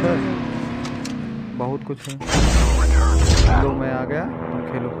देखो, कुछ है, बहुत कुछ है। लो मैं आ गया, तुम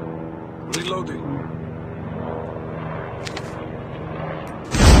खेलो। Reloading.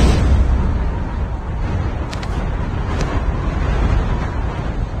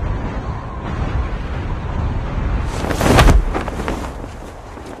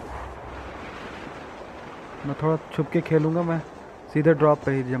 मैं थोड़ा छुप के खेलूंगा, मैं सीधे ड्रॉप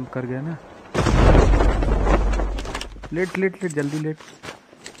पे ही जंप कर गया ना। लेट लेट लेट जल्दी लेट।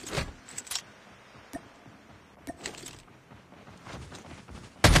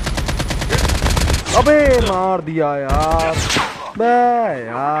 अबे मार दिया यार, बे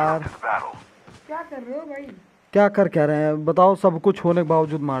यार क्या कर रहे हो भाई? क्या रहे हैं बताओ? सब कुछ होने के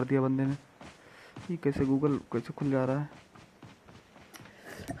बावजूद मार दिया बंदे ने। ये कैसे गूगल कैसे खुल जा रहा है?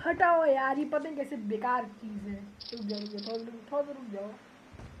 हटाओ यार, ये पता नहीं कैसे बेकार चीज है। रुक जाओ थोड़ा रुक जाओ।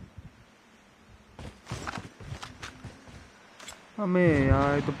 हमें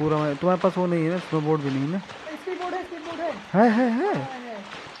यार ये तो पूरा तुम्हारे पास वो नहीं है ना, स्नोबोर्ड भी नहीं है ना? स्कीबोर्ड है।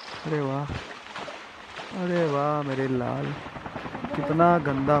 अरे वाह, अरे वाह मेरे लाल, कितना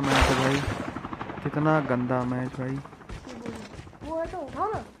गंदा मैच है भाई, कितना गंदा मैच भाई। वो है तो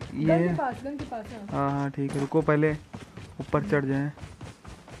उठाओ ना, ये गन के पास है। हाँ ठीक है, रुको पहले ऊपर चढ़ जाए।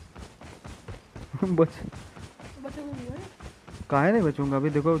 बच काहे नहीं बचूंगा, अभी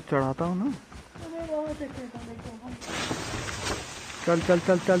देखो चढ़ाता हूँ ना। चल चल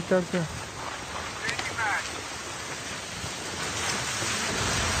चल चल चल चल।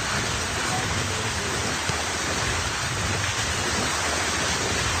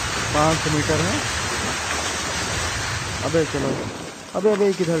 पाँच 500 मीटर है। अबे चलो,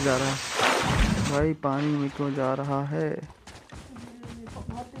 अबे किधर जा रहा है भाई? पानी में क्यों जा रहा है?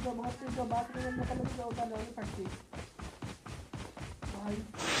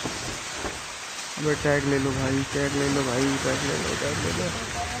 अबे टैग ले लो भाई, टैग ले लो भाई, टैग ले लो, टैग ले लो।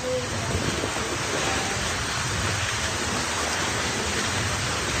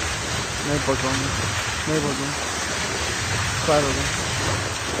 नहीं पहुँचूंगा, फायर हो गया।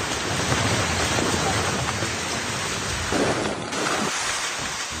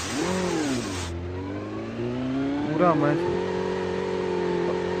 पूरा मैच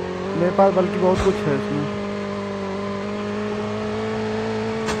मेरे पास, बल्कि बहुत कुछ है इसमें।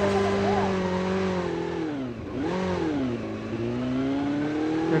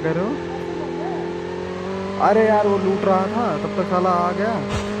 क्या कह रहे हो? अरे यार वो लूट रहा था तब तक साला आ गया,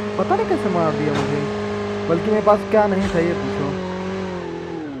 पता नहीं कैसे मार दिया मुझे, बल्कि मेरे पास क्या नहीं था ये पूछो।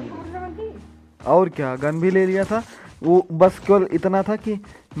 और क्या, गन भी ले लिया था वो, बस केवल इतना था कि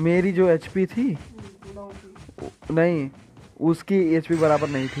मेरी जो एचपी थी नहीं, उसकी एचपी बराबर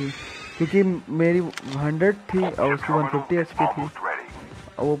नहीं थी, क्योंकि मेरी 100 थी और उसकी 150 एचपी थी,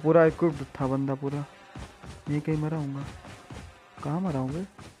 और वो पूरा इक्विप्ड था बंदा पूरा। ये कहीं मरा हूँगा, कहाँ मरा हूँगा?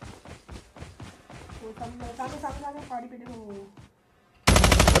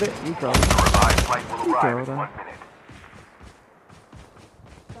 अरे ये क्या हो रहा है?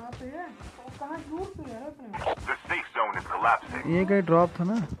 ये कहीं ड्रॉप था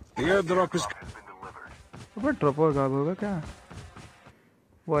ना? अबे ड्रॉप होगा क्या?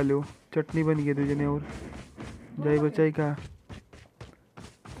 वालो चटनी बन गई तुझे ने, और जाई बचाई का।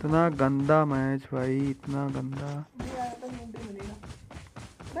 इतना गंदा मैच भाई, इतना गंदा।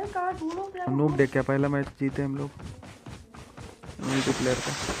 नूब देख क्या, पहला मैच जीते हम लोग उनके प्लेयर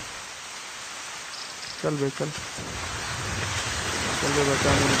का। चल बे चल बे,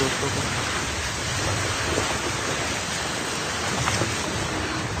 बचा मेरे दोस्तों को।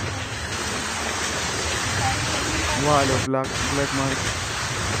 वाह लो ब्लैक मार्क।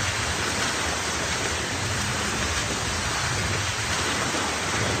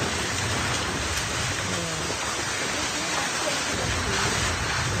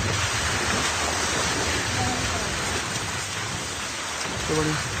 तो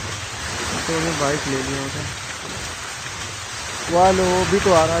बड़ी बाइक ले लिया होता। वालो भी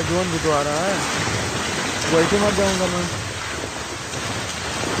तो आ रहा है, जोन भी तो आ रहा है, वैसे मर जाऊंगा मैं,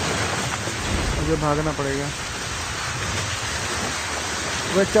 मुझे भागना पड़ेगा।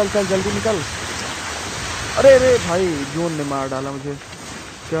 वे चल जल्दी निकल। अरे रे भाई जोन ने मार डाला मुझे,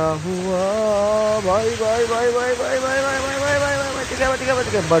 क्या हुआ भाई भाई भाई भाई भाई भाई भाई भाई भाई भाई भाई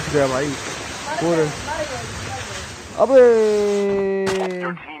बच गया भाई पूरे। अबे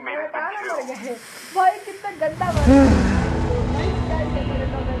भाई कितना गंदा भाई,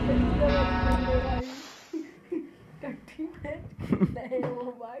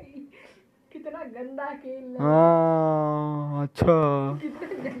 कितना गंदा खेल। हाँ अच्छा,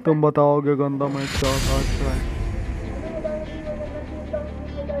 तुम बताओगे गंदा मैच क्या था? अच्छा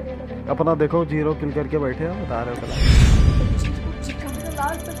अपना देखो 0 किल करके बैठे हो, बता रहे हो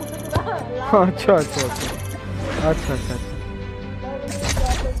अच्छा अच्छा अच्छा अच्छा अच्छा अच्छा।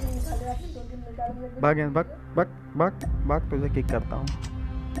 भाग तुझे किक करता हूँ।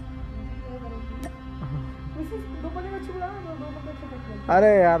 अरे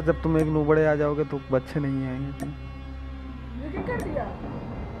यार जब तुम एक नूबड़े आ जाओगे तो बच्चे नहीं आएंगे।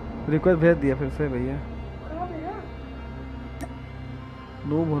 रिक्वेस्ट भेज दिया फिर से भैया,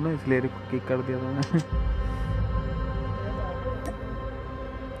 नूब हो ना इसलिए किक कर दिया तुमने।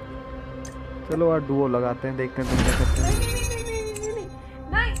 चलो यार डुओ लगाते हैं, देखते हैं तुम क्या करते हैं।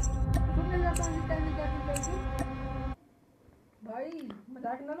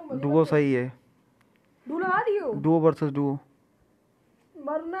 डुओ सही है, डुओ वर्सेस डुओ।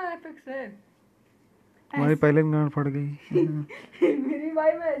 मरना है फिक्स है। हमारी पहले गांड फट गई। मेरी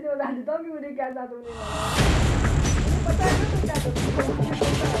भाई मैं ऐसे बता देता हूँ कि मुझे क्या था, तुमने पता है ना क्या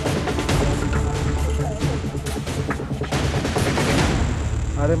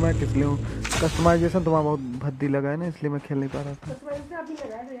अरे मैं किस लिए हूँ, कस्टमाइजेशन तुम्हारा बहुत भद्दी लगा है ना, इसलिए मैं खेल नहीं पा रहा था। कस्टमाइजेशन अभी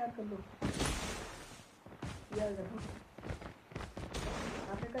लगाया था, याद कर लो, याद रखो।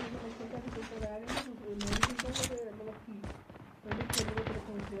 आपने कल जो मैं सोचा कि कुछ लगाया नहीं, तो नहीं सोचा तो मतलब कि मैं खेलने को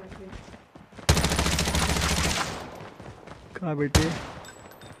पहुंच गया थे। कहाँ बेटे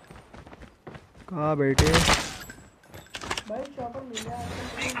भाई चॉपर मिल गया।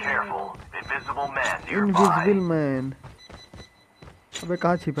 Be careful. Invisible man invisible nearby. Man. अबे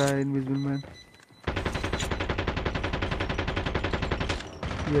कहाँ छिपा है इनविजिबल मैन?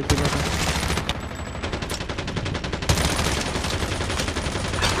 ये छिपा था।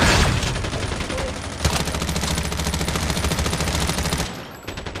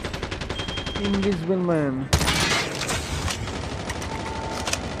 Invisible man.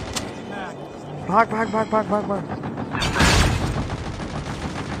 भाग।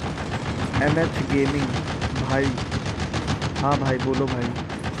 NH गेमिंग भाई। हाँ भाई बोलो भाई,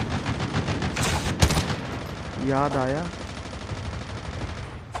 याद आया?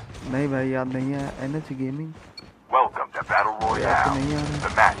 नहीं भाई याद नहीं आया। NH gaming Welcome to Battle याद तो नहीं आ Royale. रहा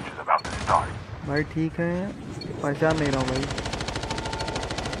The match is about to start. भाई। ठीक है पहचान नहीं रहा हूँ भाई।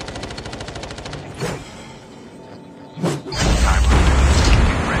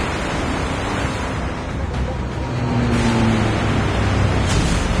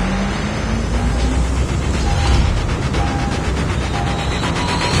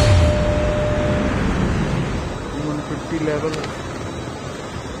 लेवल।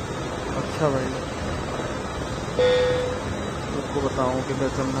 अच्छा भाई, उसको बताऊँ कि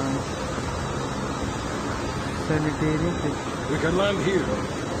कैसे चलना है। Sanitarium We can land here.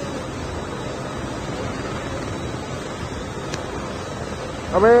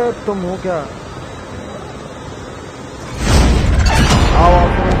 अबे तुम हो क्या? आओ आओ,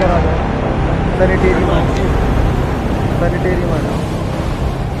 तुम इधर आ जाओ। सैनिटेरियम आ जाओ।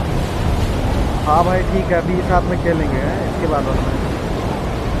 हाँ भाई ठीक है, अभी साथ में खेलेंगे इसके बाद वाला मैच।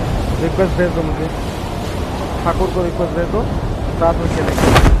 रिक्वेस्ट भेज दो मुझे, ठाकुर को रिक्वेस्ट भेज दो, साथ में खेलेंगे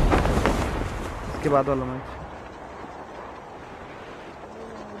इसके बाद वाला मैच।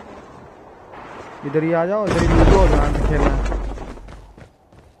 इधर ही आ जाओ, इधर ही लूटो और ध्यान से खेलना है।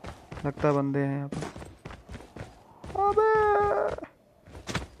 लगता है बंदे हैं यहाँ पे। अबे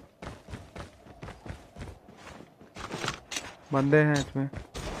बंदे हैं इसमें।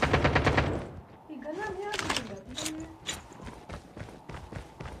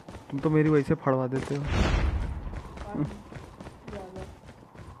 तुम तो मेरी वजह से फड़वा देते हो।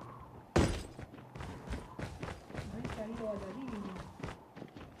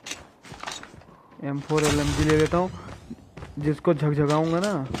 M4 LMG ले लेता हूँ, जिसको झकझगाऊंगा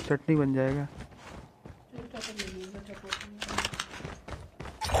ना चटनी बन जाएगा।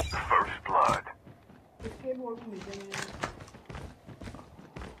 First blood.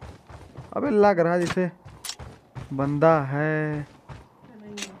 अबे लग रहा है जैसे बंदा है।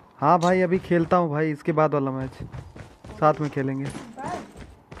 हाँ भाई अभी खेलता हूँ भाई, इसके बाद वाला मैच साथ में खेलेंगे।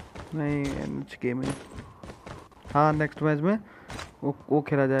 नहीं NHK में, हाँ नेक्स्ट मैच में वो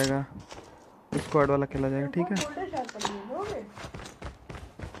खेला जाएगा, स्क्वाड वाला खेला जाएगा। ठीक है।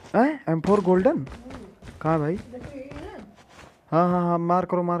 M4 गोल्डन कहाँ भाई? हाँ हाँ हाँ, मार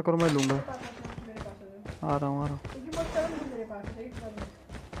करो मैं लूँगा। आ रहा हूँ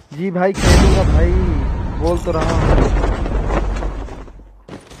जी भाई, खेलूँगा भाई, बोल तो रहा हूँ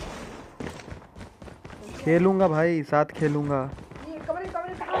खेलूँगा भाई, साथ खेलूँगा।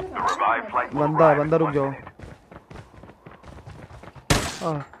 बंदा रुक जाओ।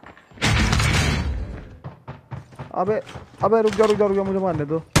 अबे रुक जाओ, मुझे मारने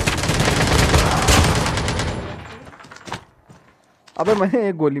दो। अबे मैंने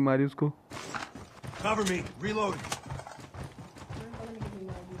एक गोली मारी उसको। Cover me. Reloading.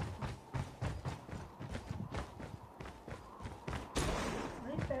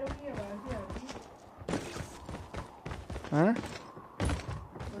 हैं?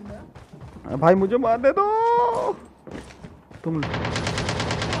 भाई मुझे मारने दो। तुम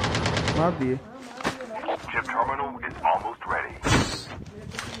मार दिए। Chip terminal is almost ready.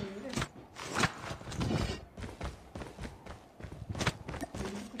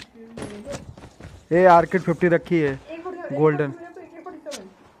 ये आर्केड 50 रखी है,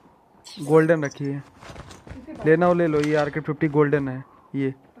 गोल्डन रखी है। लेना हो ले लो, ये आर्केड 50 गोल्डन है।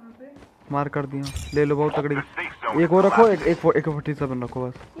 ये मार कर दिया, ले लो, बहुत तगड़ी। एक और रखो, एक 47 रखो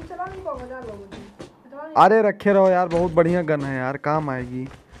बस। अरे रखे रहो यार, बहुत बढ़िया गन है यार, काम आएगी।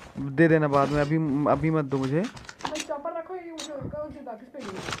 दे देना बाद में, अभी मत दो मुझे।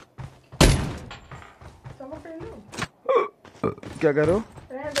 क्या करो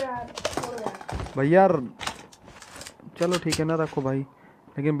भैया? चलो ठीक है ना, रखो भाई,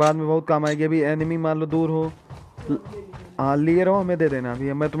 लेकिन बाद में बहुत काम आएगी। अभी एनिमी मान लो दूर हो, हाँ लिए रहो, हमें दे देना।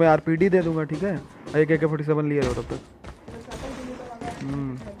 अभी मैं तुम्हें RPG दे दूंगा, ठीक है? एक AK-47 लिए रहो तब तक।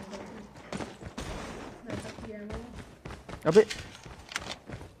 अबे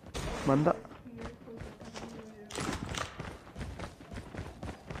बंदा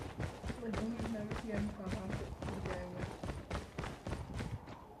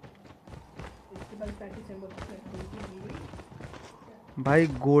भाई,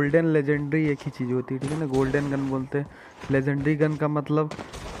 गोल्डन लेजेंडरी एक ही चीज़ होती है, ठीक है ना? गोल्डन गन बोलते हैं। लेजेंडरी गन का मतलब,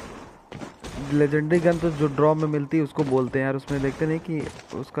 लेजेंडरी गन तो जो ड्रॉप में मिलती है उसको बोलते हैं यार। उसमें देखते नहीं कि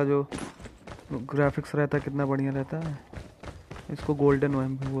उसका जो ग्राफिक्स रहता है कितना बढ़िया रहता है, इसको गोल्डन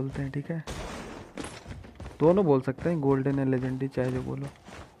वैम भी बोलते हैं, ठीक है? दोनों बोल सकते हैं, गोल्डन या लेजेंडरी, चाहे जो बोलो,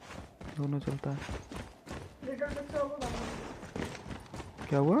 दोनों चलता है।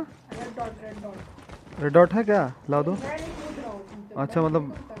 क्या हुआ? रेड डॉट है क्या? ला दो। अच्छा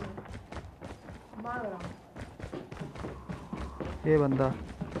मतलब ये बंदा,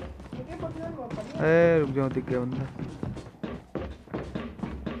 रुक जाओ, दिख गया बंदा।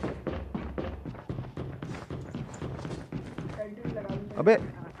 अबे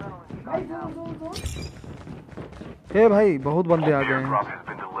भाई बहुत बंदे आ गए हैं। Drop has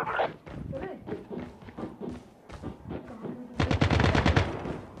been delivered.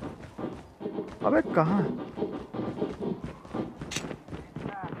 अबे कहाँ?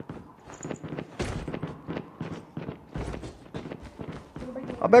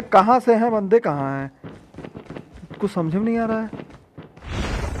 अबे कहाँ से हैं बंदे, कहाँ हैं कुछ समझ में नहीं आ रहा है।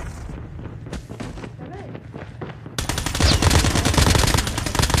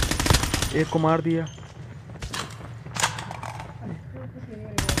 एक को मार दिया।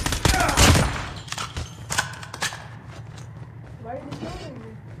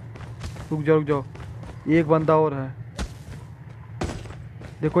 रुक जाओ, एक बंदा और है।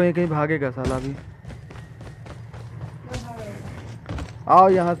 देखो ये कहीं भागेगा साला अभी। आओ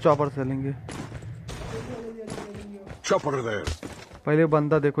यहाँ चॉपर से लेंगे। पहले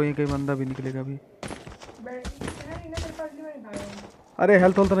बंदा देखो, ये कहीं बंदा भी निकलेगा अभी। अरे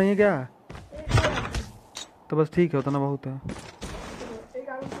हेल्थ तो नहीं है क्या? तो बस ठीक है, उतना बहुत है।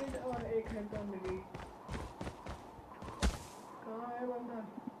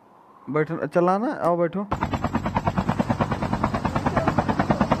 बैठो, चलाना, आओ बैठो।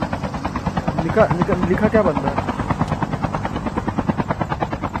 लिखा क्या बंदा है?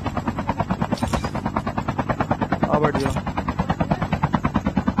 आओ बैठ जाओ।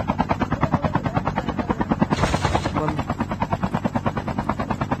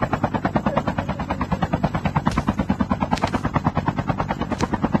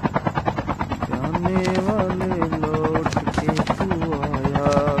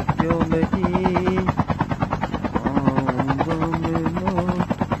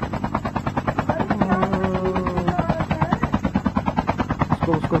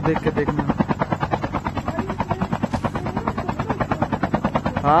 देख के देखना।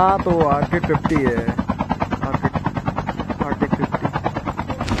 हाँ तो आर्टिक 50 है। आर्टिक 50।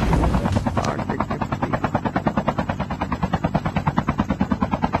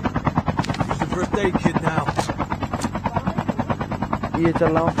 ये चल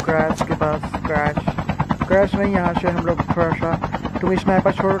रहा हूँ क्रैश के पास। क्रैश नहीं, यहाँ से हम लोग थोड़ा सा। तुम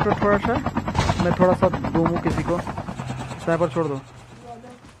स्नाइपर छोड़ो तो थोड़ा सा, मैं थोड़ा सा दूँ किसी को। स्नाइपर छोड़ दो।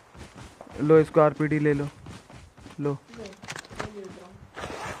 लो इसको आरपीडी ले लो।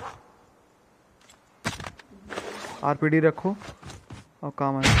 आरपीडी रखो और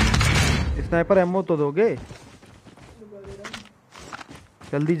काम है। स्नाइपर एमओ तो दोगे?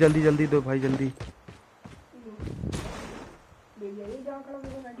 जल्दी दो भाई, जल्दी।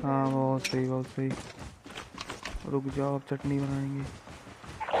 हाँ बहुत सही। रुक जाओ, अब चटनी बनाएंगे।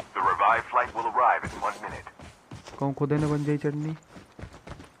 कौन खुदे ने बन जाई चटनी।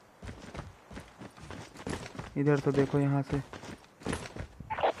 इधर तो देखो, यहाँ से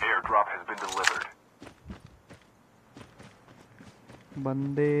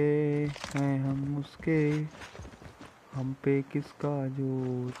बंदे हैं हम उसके, हम पे किसका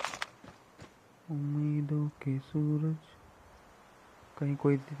जोर, उम्मीदों के सूरज। कहीं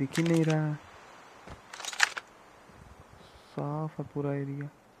कोई दिख ही नहीं रहा। साफ है पूरा एरिया।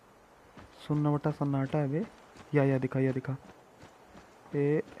 सुनना बटा सन्नाटा है बे। या दिखा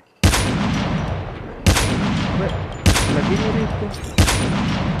ए लगी नहीं रही इसको।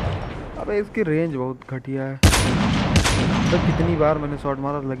 अबे इसकी रेंज बहुत घटिया है। तो कितनी बार मैंने शॉट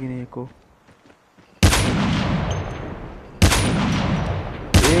मारा, लगी नहीं को।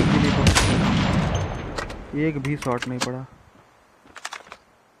 एक भी शॉट नहीं पड़ा।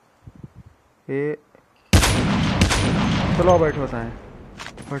 चलो बैठो, बताएं।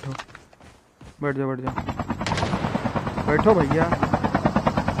 बैठ जाओ बैठो भैया।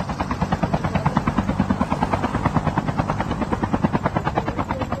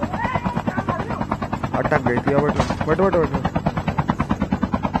 अटक गई थी।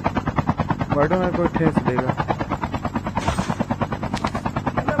 बैठो ना, कोई ठेस देगा।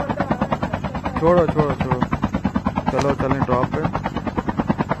 छोड़ो। चलो चलें ड्रॉप पे।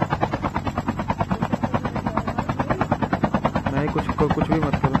 नहीं कुछ भी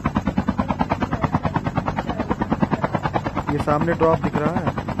मत करो। ये सामने ड्रॉप दिख रहा है।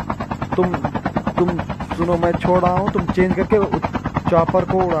 तुम सुनो, मैं छोड़ रहा हूँ, तुम चेंज करके चॉपर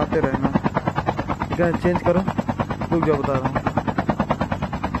को उड़ाते रहना। ठीक है, चेंज करो। रुक जाओ, बता रहा हूँ।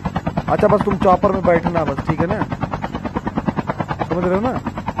 अच्छा बस तुम चॉपर में बैठना बस, ठीक है ना? समझ रहे हो ना?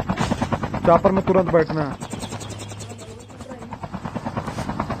 चॉपर में तुरंत बैठना।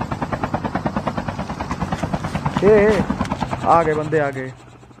 आ गए बंदे, आ गए।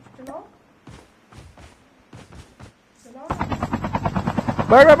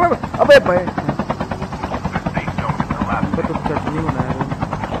 अबे भाई तुम चटनी बनाया हो।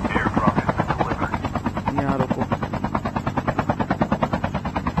 यहाँ रुको।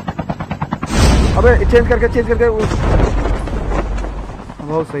 अबे चेंज करके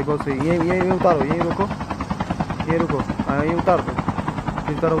बहुत सही। ये उतारो, ये रुको। हाँ ये उतार दो।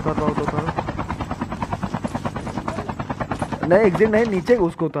 किस तरह उतारो। नहीं एग्जिट नहीं, नीचे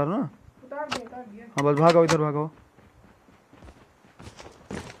उसको उतारो ना। हाँ बस भागो, इधर भागो।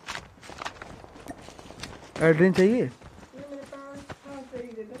 एड्रीन चाहिए? मेरे पास हाँ सही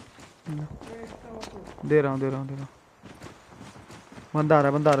दे दो। दे रहा हूँ। बंदा आ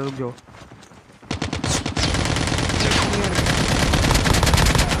रहा है, रुक जाओ।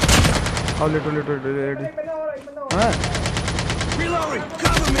 आओ लेटो रेडी। हाँ Reloading!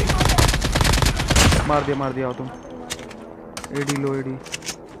 Cover me! मार दिया आओ तुम। एडी लो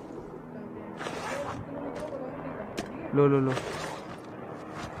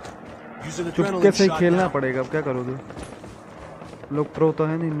Using चुपके adrenaline से ही shot खेलना now. पड़ेगा, अब क्या करोगे? लोग प्रो तो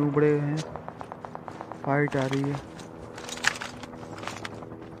है नहीं, नूबड़े हैं। फाइट आ रही है।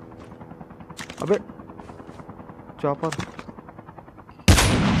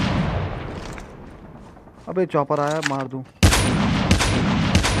 अबे चॉपर आया, मार दूं।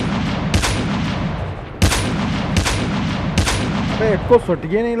 अबे इसको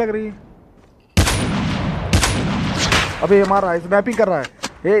सटिए नहीं लग रही। अबे ये मार रहा है, स्नैपिंग कर रहा है।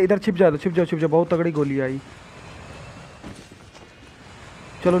 ए इधर छिप जाओ, बहुत तगड़ी गोली आई।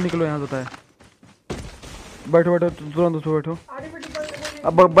 चलो निकलो यहाँ से। बैठो तुरंत उसमें बैठो।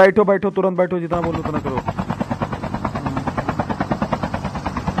 अब बैठो तुरंत बैठो, जितना बोलो उतना करो।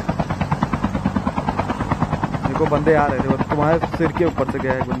 देखो बंदे आ रहे थे, तुम्हारे सिर के ऊपर से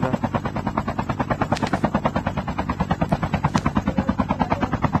गया एक बंदा।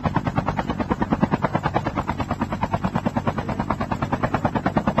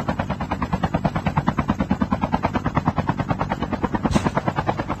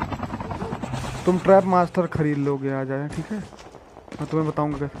 तुम ट्रैप मास्टर खरीद लोगे, आ जाए ठीक है, मैं तुम्हें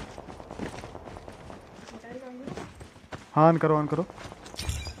बताऊंगा कैसे। हाँ ऑन करो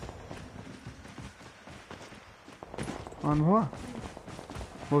ऑन हुआ।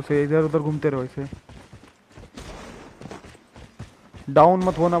 वो से इधर उधर घूमते रहो ऐसे। डाउन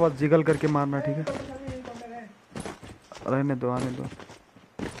मत होना, बस जिगल करके मारना ठीक है। रहने दो, आने दो।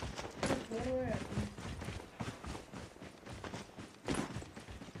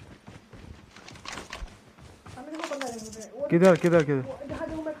 किधर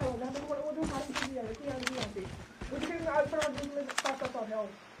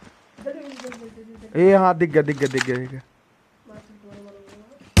ये हाँ दिख गया।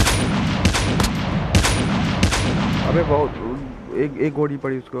 अबे बहुत एक गोली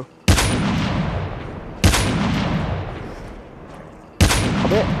पड़ी उसको।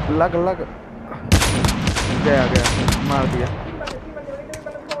 अबे लग गया, मार दिया।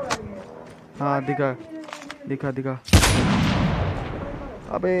 हाँ दिखा।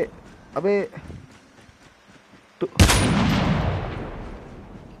 अबे तो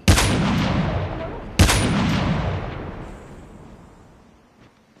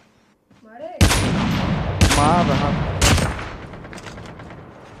मार रहा।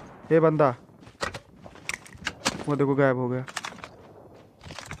 ये बंदा वो देखो गायब हो गया।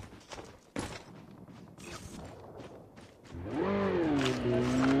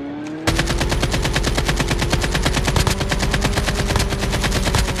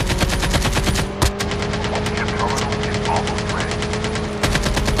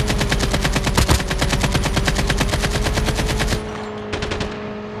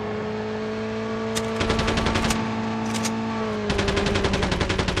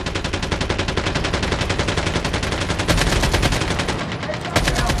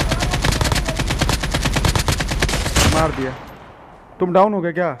 मार दिया। तुम डाउन हो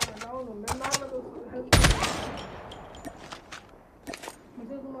गए क्या?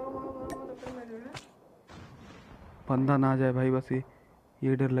 बंदा ना जाए भाई, बस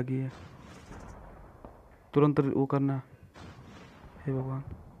ये डर लगी है। तुरंत वो करना। हे भगवान,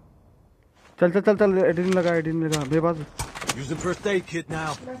 चल एडिटिंग लगा बेबस। Using first aid kit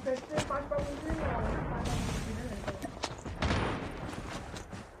now.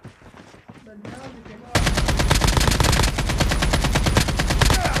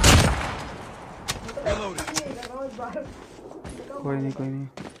 कोई नहीं।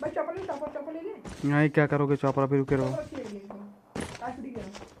 नहीं क्या करोगे चॉपर, फिर रुके रहो।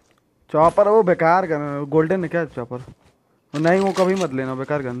 चॉपर वो बेकार करना, गोल्डन है क्या चॉपर? नहीं वो कभी मत लेना,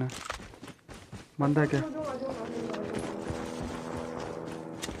 बेकार करना। बंदा क्या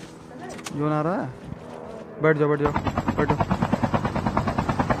जो ना रहा है? बैठ जाओ बैठो।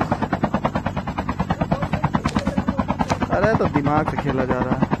 अरे तो दिमाग से खेला जा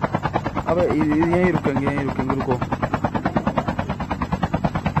रहा है। अबे यहीं रुकेंगे रुको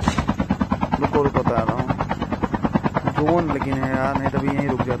बता रहा हूँ। जोन लेकिन है यार, नहीं तभी यहीं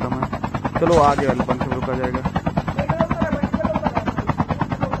रुक जाता मैं। चलो आगे वाले पंख में रुका जाएगा।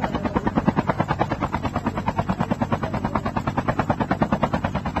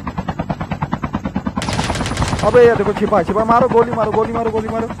 अबे यार देखो छिपा मारो, गोली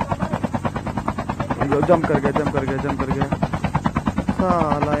मारो। जंप कर गया, जंप कर गया, जंप कर गया।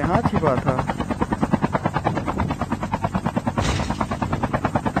 साला यहाँ छिपा था।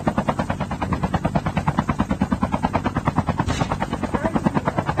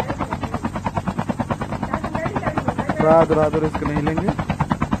 रात रिस्क नहीं लेंगे,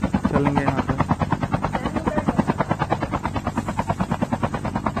 चलेंगे यहाँ पे।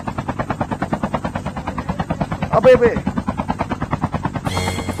 अबे बे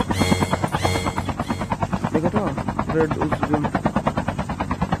देखो तो रेड उस जो,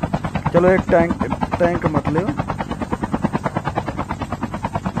 चलो एक टैंक मत ले।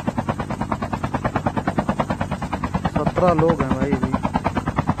 17 लोग हैं भाई अभी।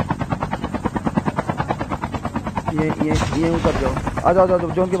 ये उतर जाओ, आ जाओ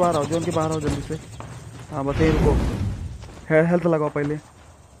जोन के बाहर आओ, जोन के बाहर आओ जल्दी से। हाँ बस यही रुको, हेल्थ लगाओ पहले,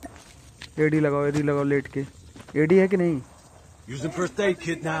 एडी लगाओ लेट के। एडी है कि नहीं? Using first aid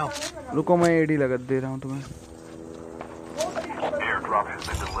kit now. रुको मैं एडी लगा दे रहा हूँ तुम्हें। Airdrop has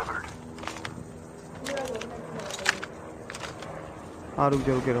been delivered. हाँ रुक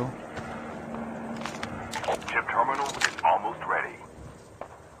जाओ, रुके रहो। Chip terminal is almost ready.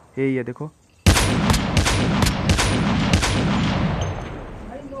 यही है देखो।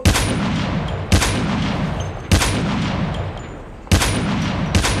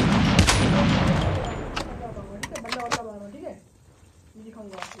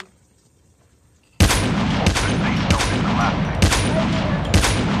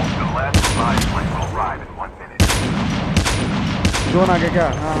 जोन आ गया क्या?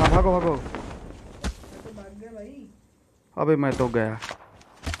 हाँ भागो। अबे मैं तो गया।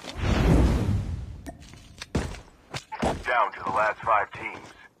 Down to the last 5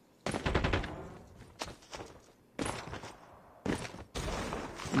 teams.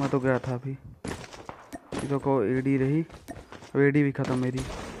 मैं तो गया था अभी। इधर को एडी रही, अब एडी भी खत्म मेरी।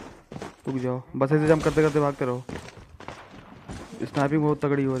 रुक जाओ, बस ऐसे जंप करते करते भागते रहो। स्नाइपिंग बहुत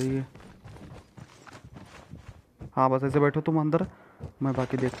तगड़ी हो रही है। हाँ बस ऐसे बैठो तुम अंदर, मैं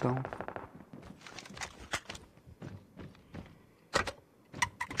बाकी देखता हूँ।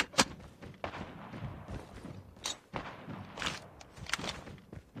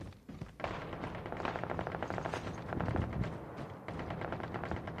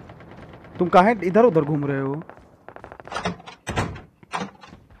 तुम कहाँ इधर उधर घूम रहे हो?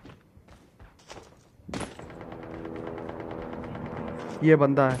 ये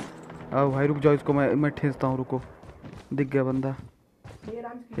बंदा है। अब भाई रुक जाओ, इसको मैं ठेसता हूँ। रुको, दिख गया बंदा।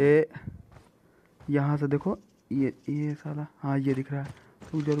 ये यहाँ से देखो, ये साला, हाँ ये दिख रहा है।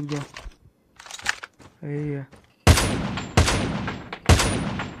 रुक जाओ ये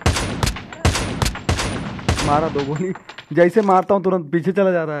मारा 2 गोली। जैसे मारता हूँ तुरंत पीछे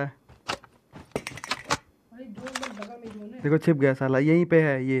चला जा रहा है। देखो छिप गया साला, यहीं पे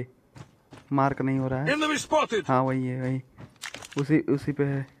है। ये मार्क नहीं हो रहा है। Enemy spotted. हाँ वही है, वही उसी पे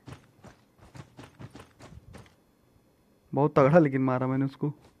है। बहुत तगड़ा लेकिन मारा मैंने उसको।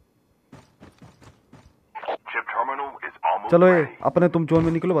 Chip terminal is almost चलो ये ready. अपने तुम जोन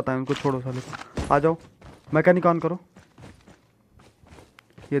में निकलो, बताएं उनको, छोड़ो साले को। आ जाओ, मैकेनिक ऑन करो।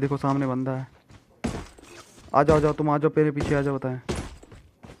 ये देखो सामने बंदा है। आ जाओ तुम, आ जाओ मेरे पीछे आ जाओ, बताएं।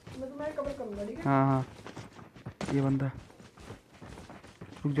 हाँ ये बंदा है।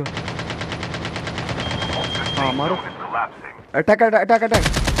 रुक जाओ। हाँ मारो, अटैक।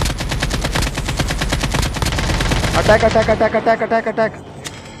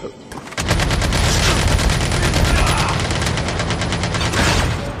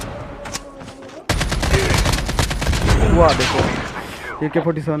 वाह देखो,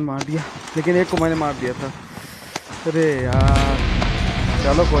 AK-47 मार दिया, लेकिन एक को मैंने मार दिया था। अरे यार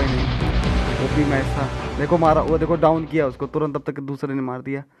चलो कोई नहीं, वो भी मैच था। देखो मारा, वो देखो डाउन किया उसको तुरंत, तब तक दूसरे ने मार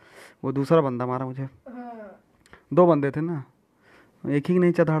दिया। वो दूसरा बंदा मारा मुझे। 2 बंदे थे ना, एक ही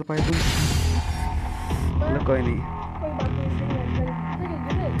नहीं चढ़ा पाए तुम। चलो कोई नहीं,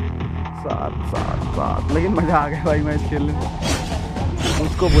 साथ लेकिन मजा आ गया भाई मैच खेलने में।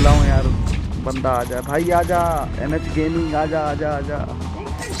 उसको बुलाऊं यार, बंदा आ जा भाई, आ जा। NH गेमिंग आ जा।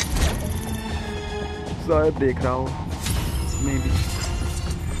 शायद देख रहा हो मे भी।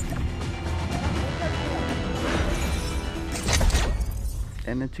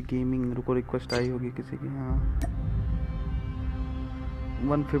 NH गेमिंग, रुको रिक्वेस्ट आई होगी किसी की। हाँ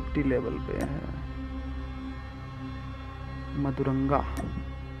 150 लेवल पे है मधुरंगा।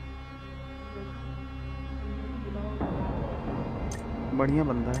 बढ़िया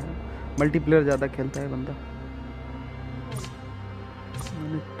बंदा है, मल्टीप्लेयर ज़्यादा खेलता है बंदा।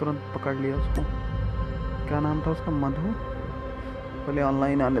 मैंने तुरंत पकड़ लिया उसको। क्या नाम था उसका? मधु। पहले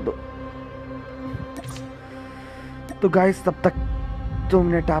ऑनलाइन आने दो। तो गाइस तब तक 2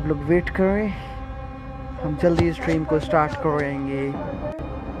 मिनट आप लोग वेट करें, हम जल्दी स्ट्रीम को स्टार्ट करेंगे।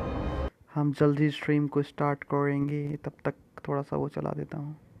 हम जल्दी स्ट्रीम को स्टार्ट करेंगे। तब तक थोड़ा सा वो चला देता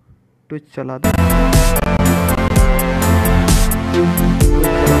हूँ, ट्विच चला देता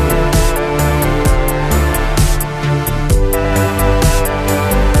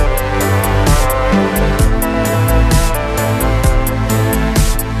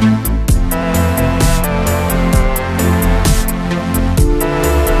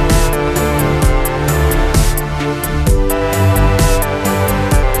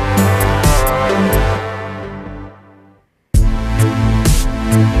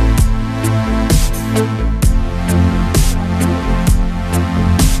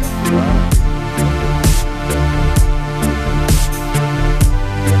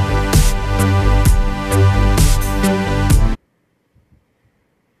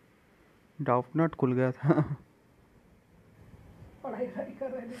डाउटनट खुल गया था। पढ़ाई कर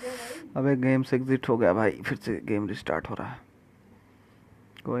रहे थे क्या भाई? अबे गेम से एग्जिट हो गया भाई, फिर से गेम रिस्टार्ट हो रहा है।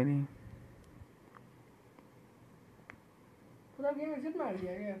 कोई नहीं, पूरा गेम एग्जिट मार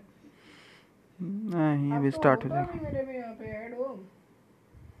दिया क्या? नहीं अभी स्टार्ट हो जाएगा। मेरे में यहाँ पे ऐड हो।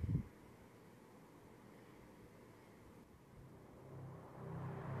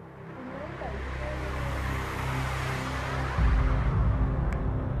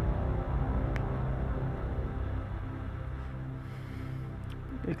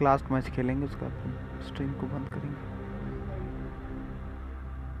 एक लास्ट मैच खेलेंगे, उसका स्ट्रीम को बंद करेंगे।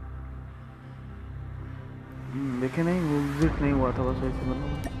 देखे नहीं, वो एग्जिट नहीं हुआ था, बस वैसे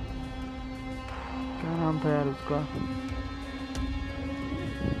मतलब क्या नाम था यार उसका,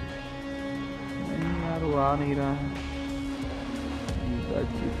 नहीं यार वो आ नहीं रहा है।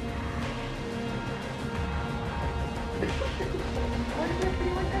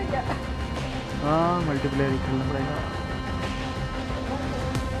 हाँ मल्टीप्लेयर ही खेलना पड़ेगा।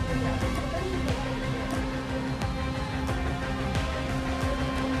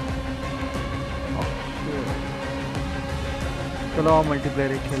 चलो आप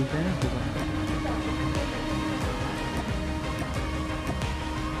मल्टीप्लेयर खेलते हैं।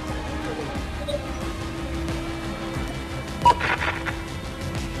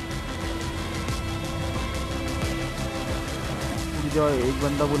 जो एक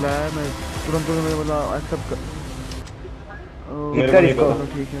बंदा बुलाया है, मैं तुरंत में बोला एक्सेप्ट कर। ठीक है,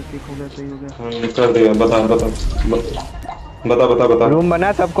 ठीक हो गया, सही हो गया। कर दिया। बता। रूम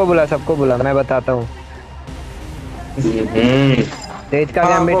बना, सबको बुला, मैं बताता हूँ। तेज का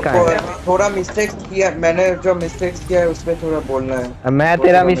गैम्बिट कहाँ है? थोड़ा मिस्टेक किया मैंने, जो मिस्टेक किया है उसमें थोड़ा बोलना है। मैं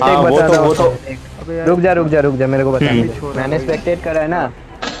तेरा मिस्टेक बताता हूँ। रुक जा मेरे को बता। मैंने स्पेक्टेट करा है ना।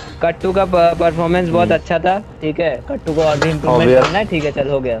 कट्टू का परफॉर्मेंस बहुत अच्छा था, ठीक है। कट्टू को और भी इम्प्रूवमेंट करना है, ठीक है, चल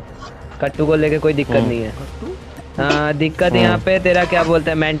हो गया। कट्टू को लेके कोई दिक्कत नहीं है। हाँ दिक्कत यहाँ पे तेरा क्या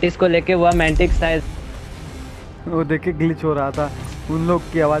बोलते हैं, मैंटिस को लेके हुआ। मैंटिस साइज वो देखे ग्लिच हो रहा था, उन लोग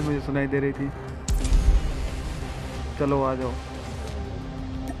की आवाज मुझे सुनाई दे रही थी। चलो आ जाओ।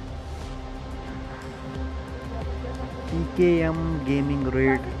 TKM गेमिंग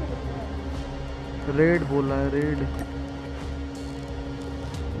रेड बोला है, रेड।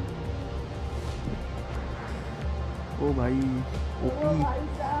 ओ भाई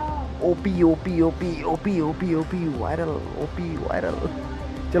ओपी वायरल।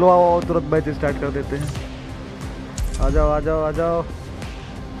 चलो आओ तुरंत मैच स्टार्ट कर देते हैं। आ जाओ।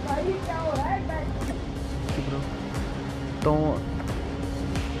 भाई क्या हो रहा है? तो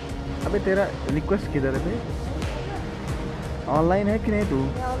अबे तेरा रिक्वेस्ट किधर है? ऑनलाइन है कि नहीं तू?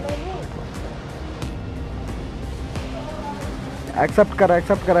 एक्सेप्ट कर।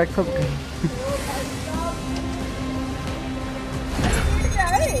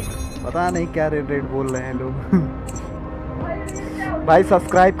 पता नहीं क्या रेड बोल रहे हैं लोग। भाई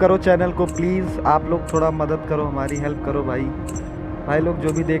सब्सक्राइब करो चैनल को प्लीज, आप लोग थोड़ा मदद करो, हमारी हेल्प करो भाई लोग जो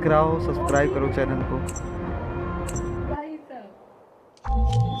भी देख रहा हो सब्सक्राइब करो चैनल को। भाई साहब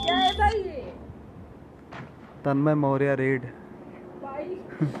क्या है भाई ये? तन्मय मौर्य रेड। भाई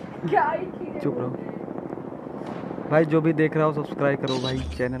क्या ही चीज़ है? चुप रहो भाई, जो भी देख रहा हो सब्सक्राइब करो भाई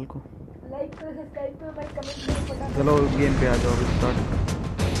चैनल को। लाइक करो, सब्सक्राइब करो भाई, कमेंट करो फटाफट। चलो गेम पे आ जाओ, स्टार्ट।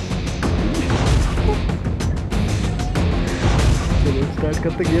 चलो स्टार्ट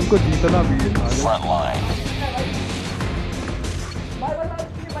करते गेम को, जीतना भी है।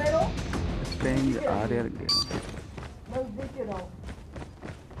 Strange RR game. बस देखते रहो।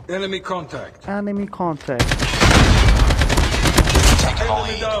 Enemy contact. Enemy contact.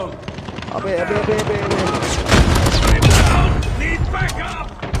 Enemy down. अबे Need backup.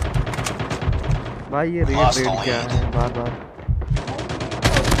 भाई ये रेड क्या है बार?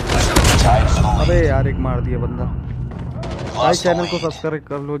 अबे यार एक मार दिया बंदा। भाई चैनल को सब्सक्राइब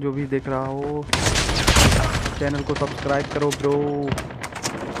कर लो जो भी देख रहा हो। चैनल को सब्सक्राइब करो ब्रो।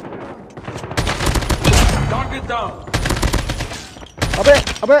 Target down. अबे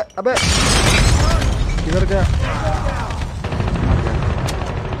अबे अबे किधर गया?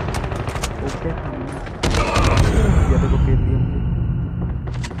 ओके ये देखो पेल दिया मुझे।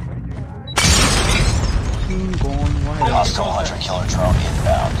 कौन हुआ है? Hostile hunter killer drone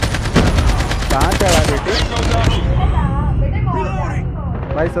inbound. कहाँ चला बेटे? Reloading.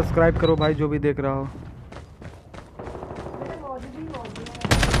 भाई सब्सक्राइब करो भाई, जो भी देख रहा हो।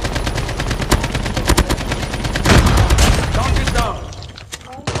 Target down.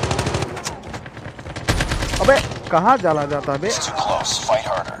 अबे कहाँ चला जाता बे? It's too close. Fight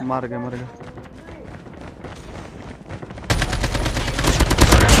harder. मार गया मार गया।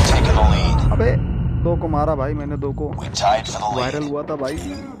 Taking the lead. अबे दो को मारा भाई मैंने, दो को We tied for the viral lead. हुआ था भाई।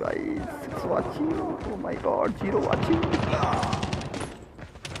 भाई 6 watching, oh my God 0 watching.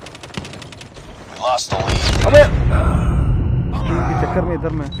 We lost the lead. अबे स्टीम के चक्कर में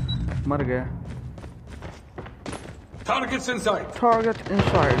इधर में मर गया। Targets in sight. Target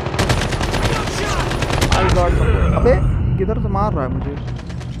inside. I got. अबे किधर से मार रहा है मुझे?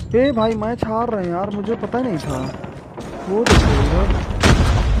 ए भाई मैच हार रहे हैं यार, मुझे पता ही नहीं था। वो देखो यार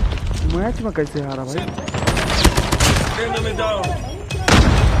मैच में कैसे हारा भाई। Enemy down.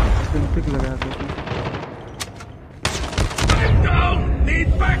 पिक लगा था। Down. Need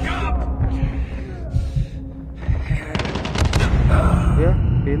backup. भैया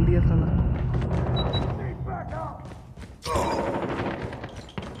पेल दिया साला।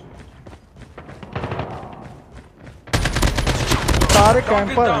 सारे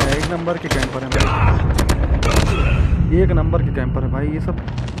कैंपर हैं, एक नंबर के कैंपर हैं भाई, एक नंबर के कैंपर है भाई। ये सब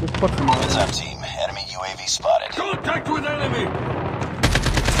ऊपर से मार It's up team. Enemy UAV spotted. Contact with enemy.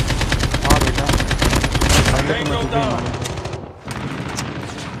 हाँ बेटा पहले तो मैं Tango तुझे down. मारूंगा।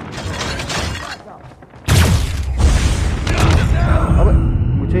 अबे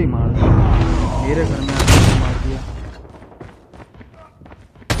मुझे ही मार दिया, मेरे घर में आके मुझे मार दिया।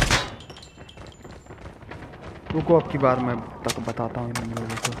 रुको अब की बार मैं तक बताता हूँ इन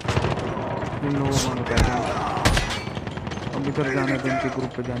लोगों को, इन लोगों को मैं कहता हूँ अब इधर जाने दो, इनके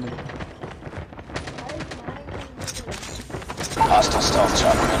ग्रुप पे जाने दो। Hostile stealth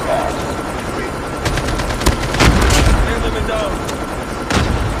chopper inbound. Enemy down.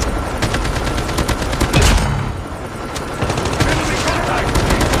 Enemy contact.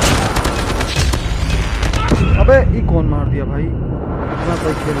 अबे ये कौन मार दिया भाई? इतना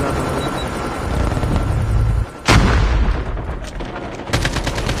सही खेल रहा था।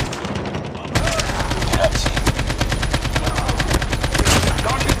 Get up team.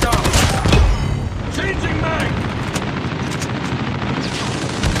 Target down. Changing mag.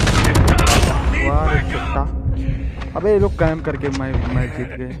 Need वाह रे backup. चट्टा। अबे ये लोग कैंप करके मैच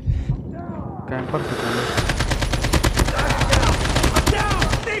जीत गए, कैंपर से पहले। Down.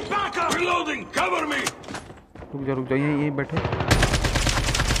 Need backup. Reloading. Cover me. रुक जा यहीं बैठे।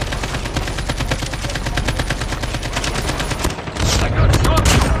 I got shot.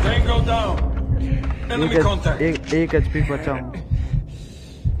 Tango down. Enemy contact. एक HP बचा हूँ।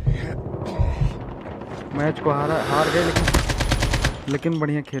 मैच को हार गए लेकिन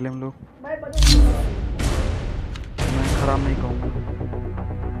बढ़िया खेले हम लोग। मैं खराब नहीं कहूँगा।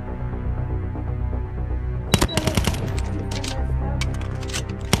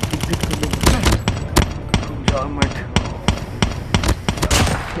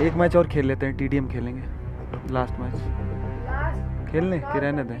 एक मैच और खेल लेते हैं, TDM खेलेंगे लास्ट मैच। खेलने कि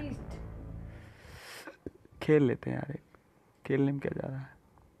रहने दें? खेल लेते हैं यार, एक खेलने में क्या जा रहा है,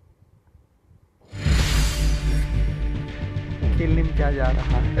 खेलने में क्या जा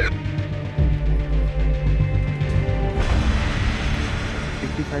रहा है।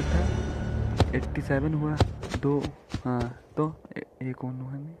 85 था, 87 हुआ, 2 हाँ तो एक और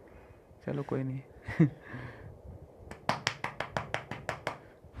हुआ नहीं, चलो कोई नहीं।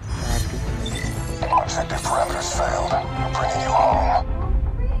 Objective parameters failed. We're bringing you home.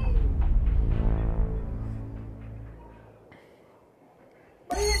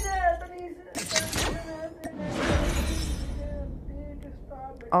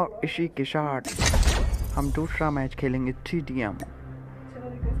 और इसी के साथ हम दूसरा मैच खेलेंगे TDM।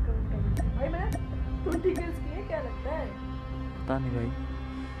 भाई मैं 20 kills किए, क्या लगता है? पता नहीं भाई,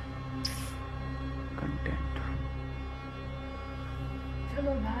 कंटेंट।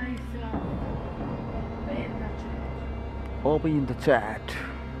 चलो भाई साहब, Open in the chat।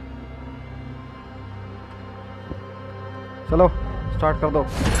 चलो स्टार्ट कर दो।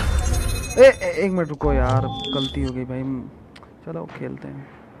 एक मिनट रुको यार, गलती हो गई भाई। चलो खेलते हैं,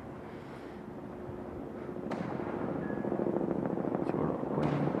 छोड़ो कोई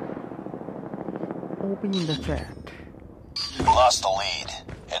नहीं। Open in the chat. Lost the lead.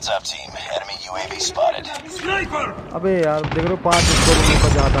 Heads up, team. Enemy UAV spotted. Sniper! अबे यार देख रहे हो 5 स्कोर उन लोग का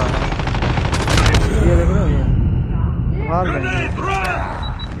ज्यादा है। ये देख रहे हो ये हार गए Grenade, run!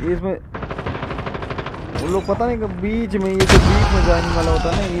 ये इसमें वो लोग पता नहीं कि बीच में ये जो बीच में जाने वाला होता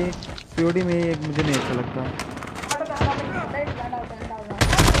है ना ये सीओडी में ये मुझे नहीं अच्छा लगता।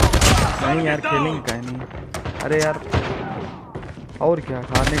 नहीं यार खेलेंगे कहीं नहीं। अरे यार और क्या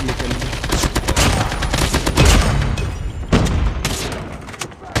हारने के लिए खेलेंगे।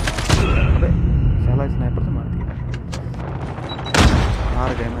 अबे साला स्नाइपर से मार दिया।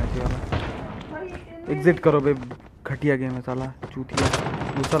 हार गए मैच वाला। एग्जिट करो बे घटिया गेम है साला चूतिया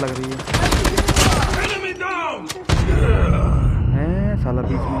गुस्सा लग रही है। Enemy down! हैं साला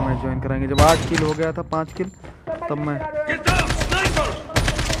बीच में मैच ज्वाइन कराएंगे जब 8 किल हो गया था 5 किल तब मैं Get down, sniper!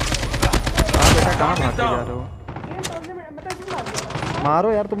 बेटा कहाँ भागते जा रहे हो मारो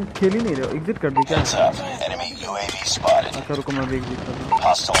यार तुम खेल ही नहीं रहे हो एग्जिट कर दी क्या। Heads up. Enemy UAV spotted. अच्छा रुको मैं भी एग्जिट कर दूँ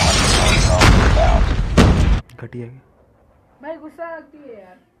Hostile hunter drone inbound. घटिया भाई गुस्सा आती है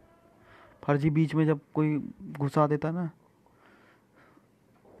यार। फर्जी बीच में जब कोई घुसा देता ना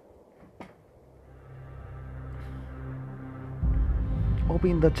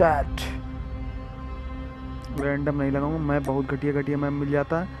ओपन द चैट रैंडम नहीं लगाऊंगा मैं बहुत घटिया घटिया मैप मिल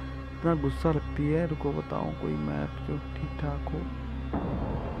जाता है इतना गुस्सा लगती है। रुको बताऊं कोई मैप जो ठीक ठाक हो।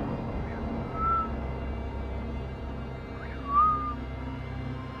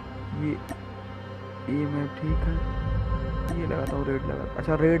 ये मैप ठीक है ये लगाता हूँ रेड लगा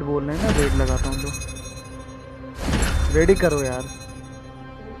अच्छा रेड बोल रहे हैं ना रेड लगाता हूँ तो रेडी करो यार।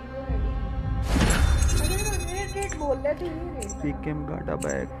 पीकेम गाड़ा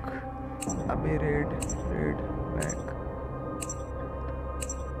बैक अबे रेड रेड बैक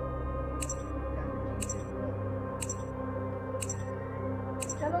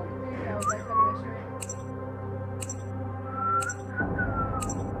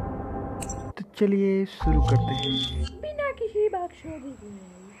तो चलिए शुरू करते हैं बिना किसी बकचोदी के।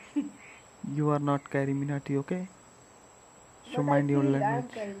 You are not carry Minati okay so mind your language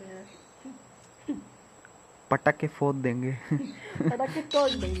पटाखे फोड़ देंगे पटाखे तोड़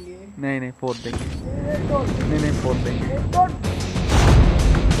देंगे। नहीं नहीं फोड़ देंगे तोड़ नहीं फोड़ देंगे तोड़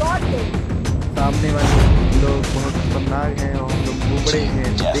देंगे। सामने वाले लोग बहुत खतरनाक हैं और हम लोग बुबड़े हैं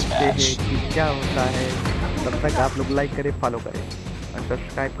देखते हैं कि क्या होता है। तब तक आप लोग लाइक करें फॉलो करें और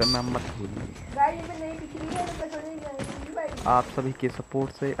सब्सक्राइब करना मत भूलिए। आप सभी के सपोर्ट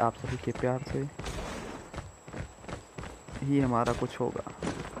से आप सभी के प्यार से ही हमारा कुछ होगा।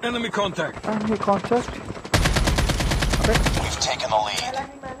 Enemy contact! Enemy contact! We've taken the lead.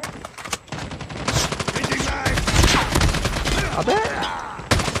 Hitting mag! अबे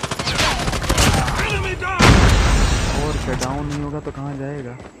Enemy down! और क्या डाउन नहीं होगा तो कहाँ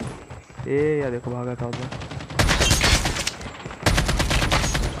जाएगा। ए या देखो भागा था उधर।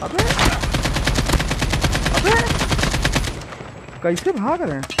 अबे अबे कैसे भाग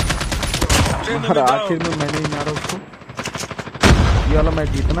रहे हैं। और आखिर में मैंने ही मारा उसको। ये वाला मैच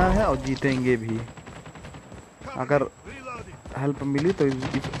जीतना है और जीतेंगे भी अगर हेल्प मिली तो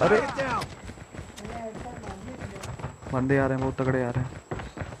अरे बंदे आ रहे हैं बहुत तगड़े आ रहे हैं।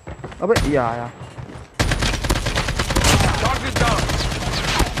 अबे ये आया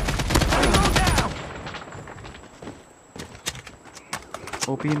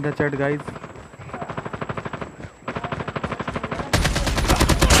OP in the chat guys.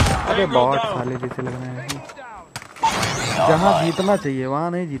 अरे बहुत साले जैसे लग रहे हैं जहाँ जीतना चाहिए वहाँ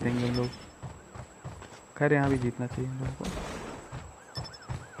नहीं जीतेंगे हम लोग। खैर यहाँ भी जीतना चाहिए हम लोगों को।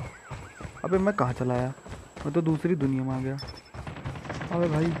 अबे मैं कहाँ चला आया मैं तो दूसरी दुनिया में आ गया। अबे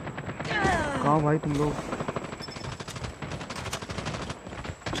भाई कहाँ भाई तुम लोग।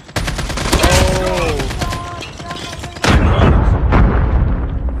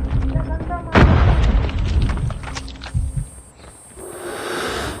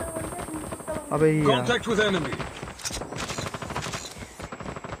 अबे Contact with enemy.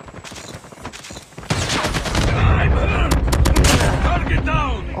 Target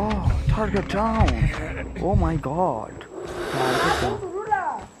down. Oh, target down. Oh my god. Target down.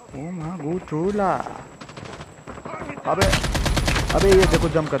 Oh my god, चूला। अबे ये देखो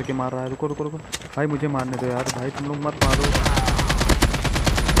जंप करके मार रहा है। रुको रुको रुको भाई मुझे मारने दो यार भाई तुम लोग मत मारो।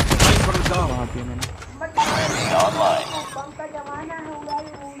 मार दिया मैंने।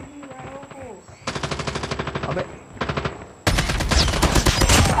 अबे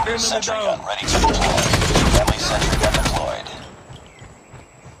Sentry gun ready to deploy. Friendly sentry gun deployed.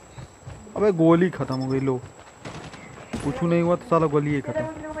 अबे गोली खत्म हो गई लो कुछ नहीं हुआ तो साला गोली ही खत्म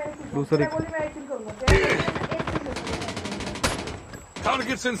दूसरी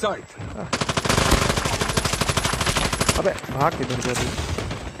Targets in sight. अबे भाग किधर गया तू?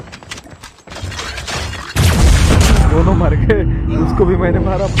 दोनों मर गए, उसको भी मैंने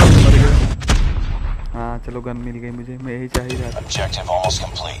मारा, अपना भी मर गया। हाँ चलो गन मिल गई मुझे, मैं यही चाह ही रहा था। Objective almost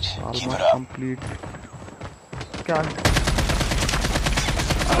complete. Keep it up. Complete क्या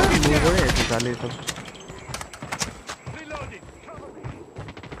लोग हैं ऐसे साले सब। Reloading. Cover me.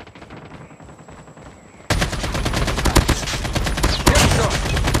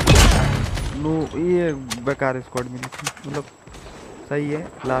 नो ये बेकार स्क्वाड मिली थी, मतलब सही है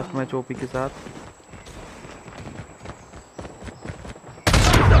लास्ट मैच ओपी के साथ।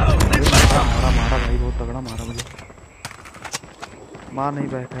 मारा भाई, बहुत तगड़ा मारा मुझे, मार नहीं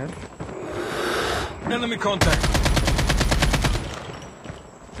पाया खैर। Enemy contact.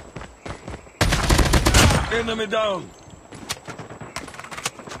 Enemy down.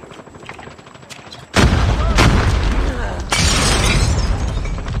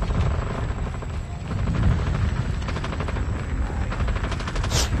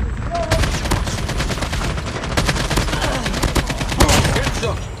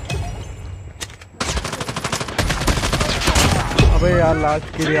 अबे यार लास्ट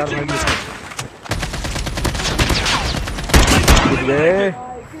किल यार भाई,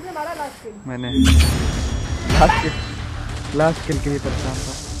 किसने मारा लास्ट किल? मैंने लास्ट किल के लिए परेशान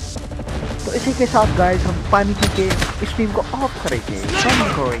था। तो इसी के साथ गाइस हम पानी पी के स्ट्रीम को ऑफ करेंगे, बंद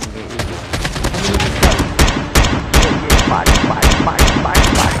करेंगे। पानी पानी पानी पानी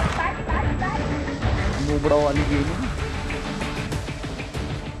पानी मुबड़ा वाली गेम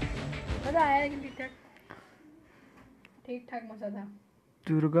मजा आया लेकिन ठीक ठाक मजा था।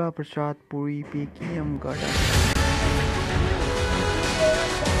 दुर्गा प्रसाद पुरी पे की हम गाड़ा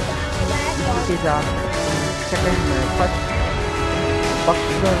के साथ सेकंड में first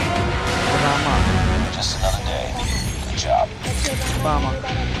Buxar Rama Just another day. Good job. बामा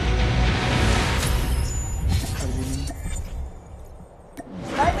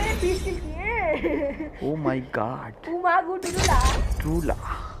भाई मैंने 20 किल किए। Oh my God Uma गुडुला। ट्रूला।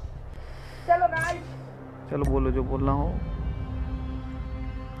 चलो गाइस, चलो बोलो जो बोलना हो।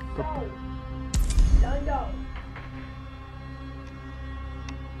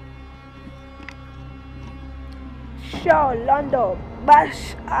 लॉन्डो बस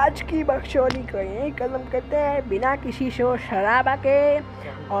आज की बकचोदी को यहीं खत्म करते हैं बिना किसी शोर शराबा के,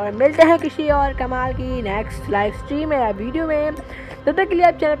 और मिलते हैं किसी और कमाल की नेक्स्ट लाइव स्ट्रीम या वीडियो में। तब तक के लिए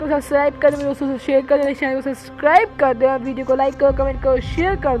आप चैनल को सब्सक्राइब कर दो, दोस्तों से शेयर कर दो, चैनल को सब्सक्राइब कर दो, वीडियो को लाइक करो, कमेंट करो,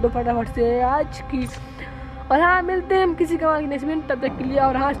 शेयर कर दो फटाफट से आज की। और हाँ मिलते हैं हम किसी कमाल की नेक्स्ट वीडियो, तब तक के लिए।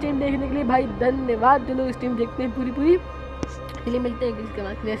 और हाँ स्ट्रीम देखने के लिए भाई धन्यवाद, जो लोग स्ट्रीम देखते हैं पूरी, इसलिए मिलते हैं किसी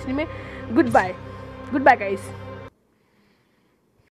कमाल की नेक्स्ट वीडियो में। Good bye guys.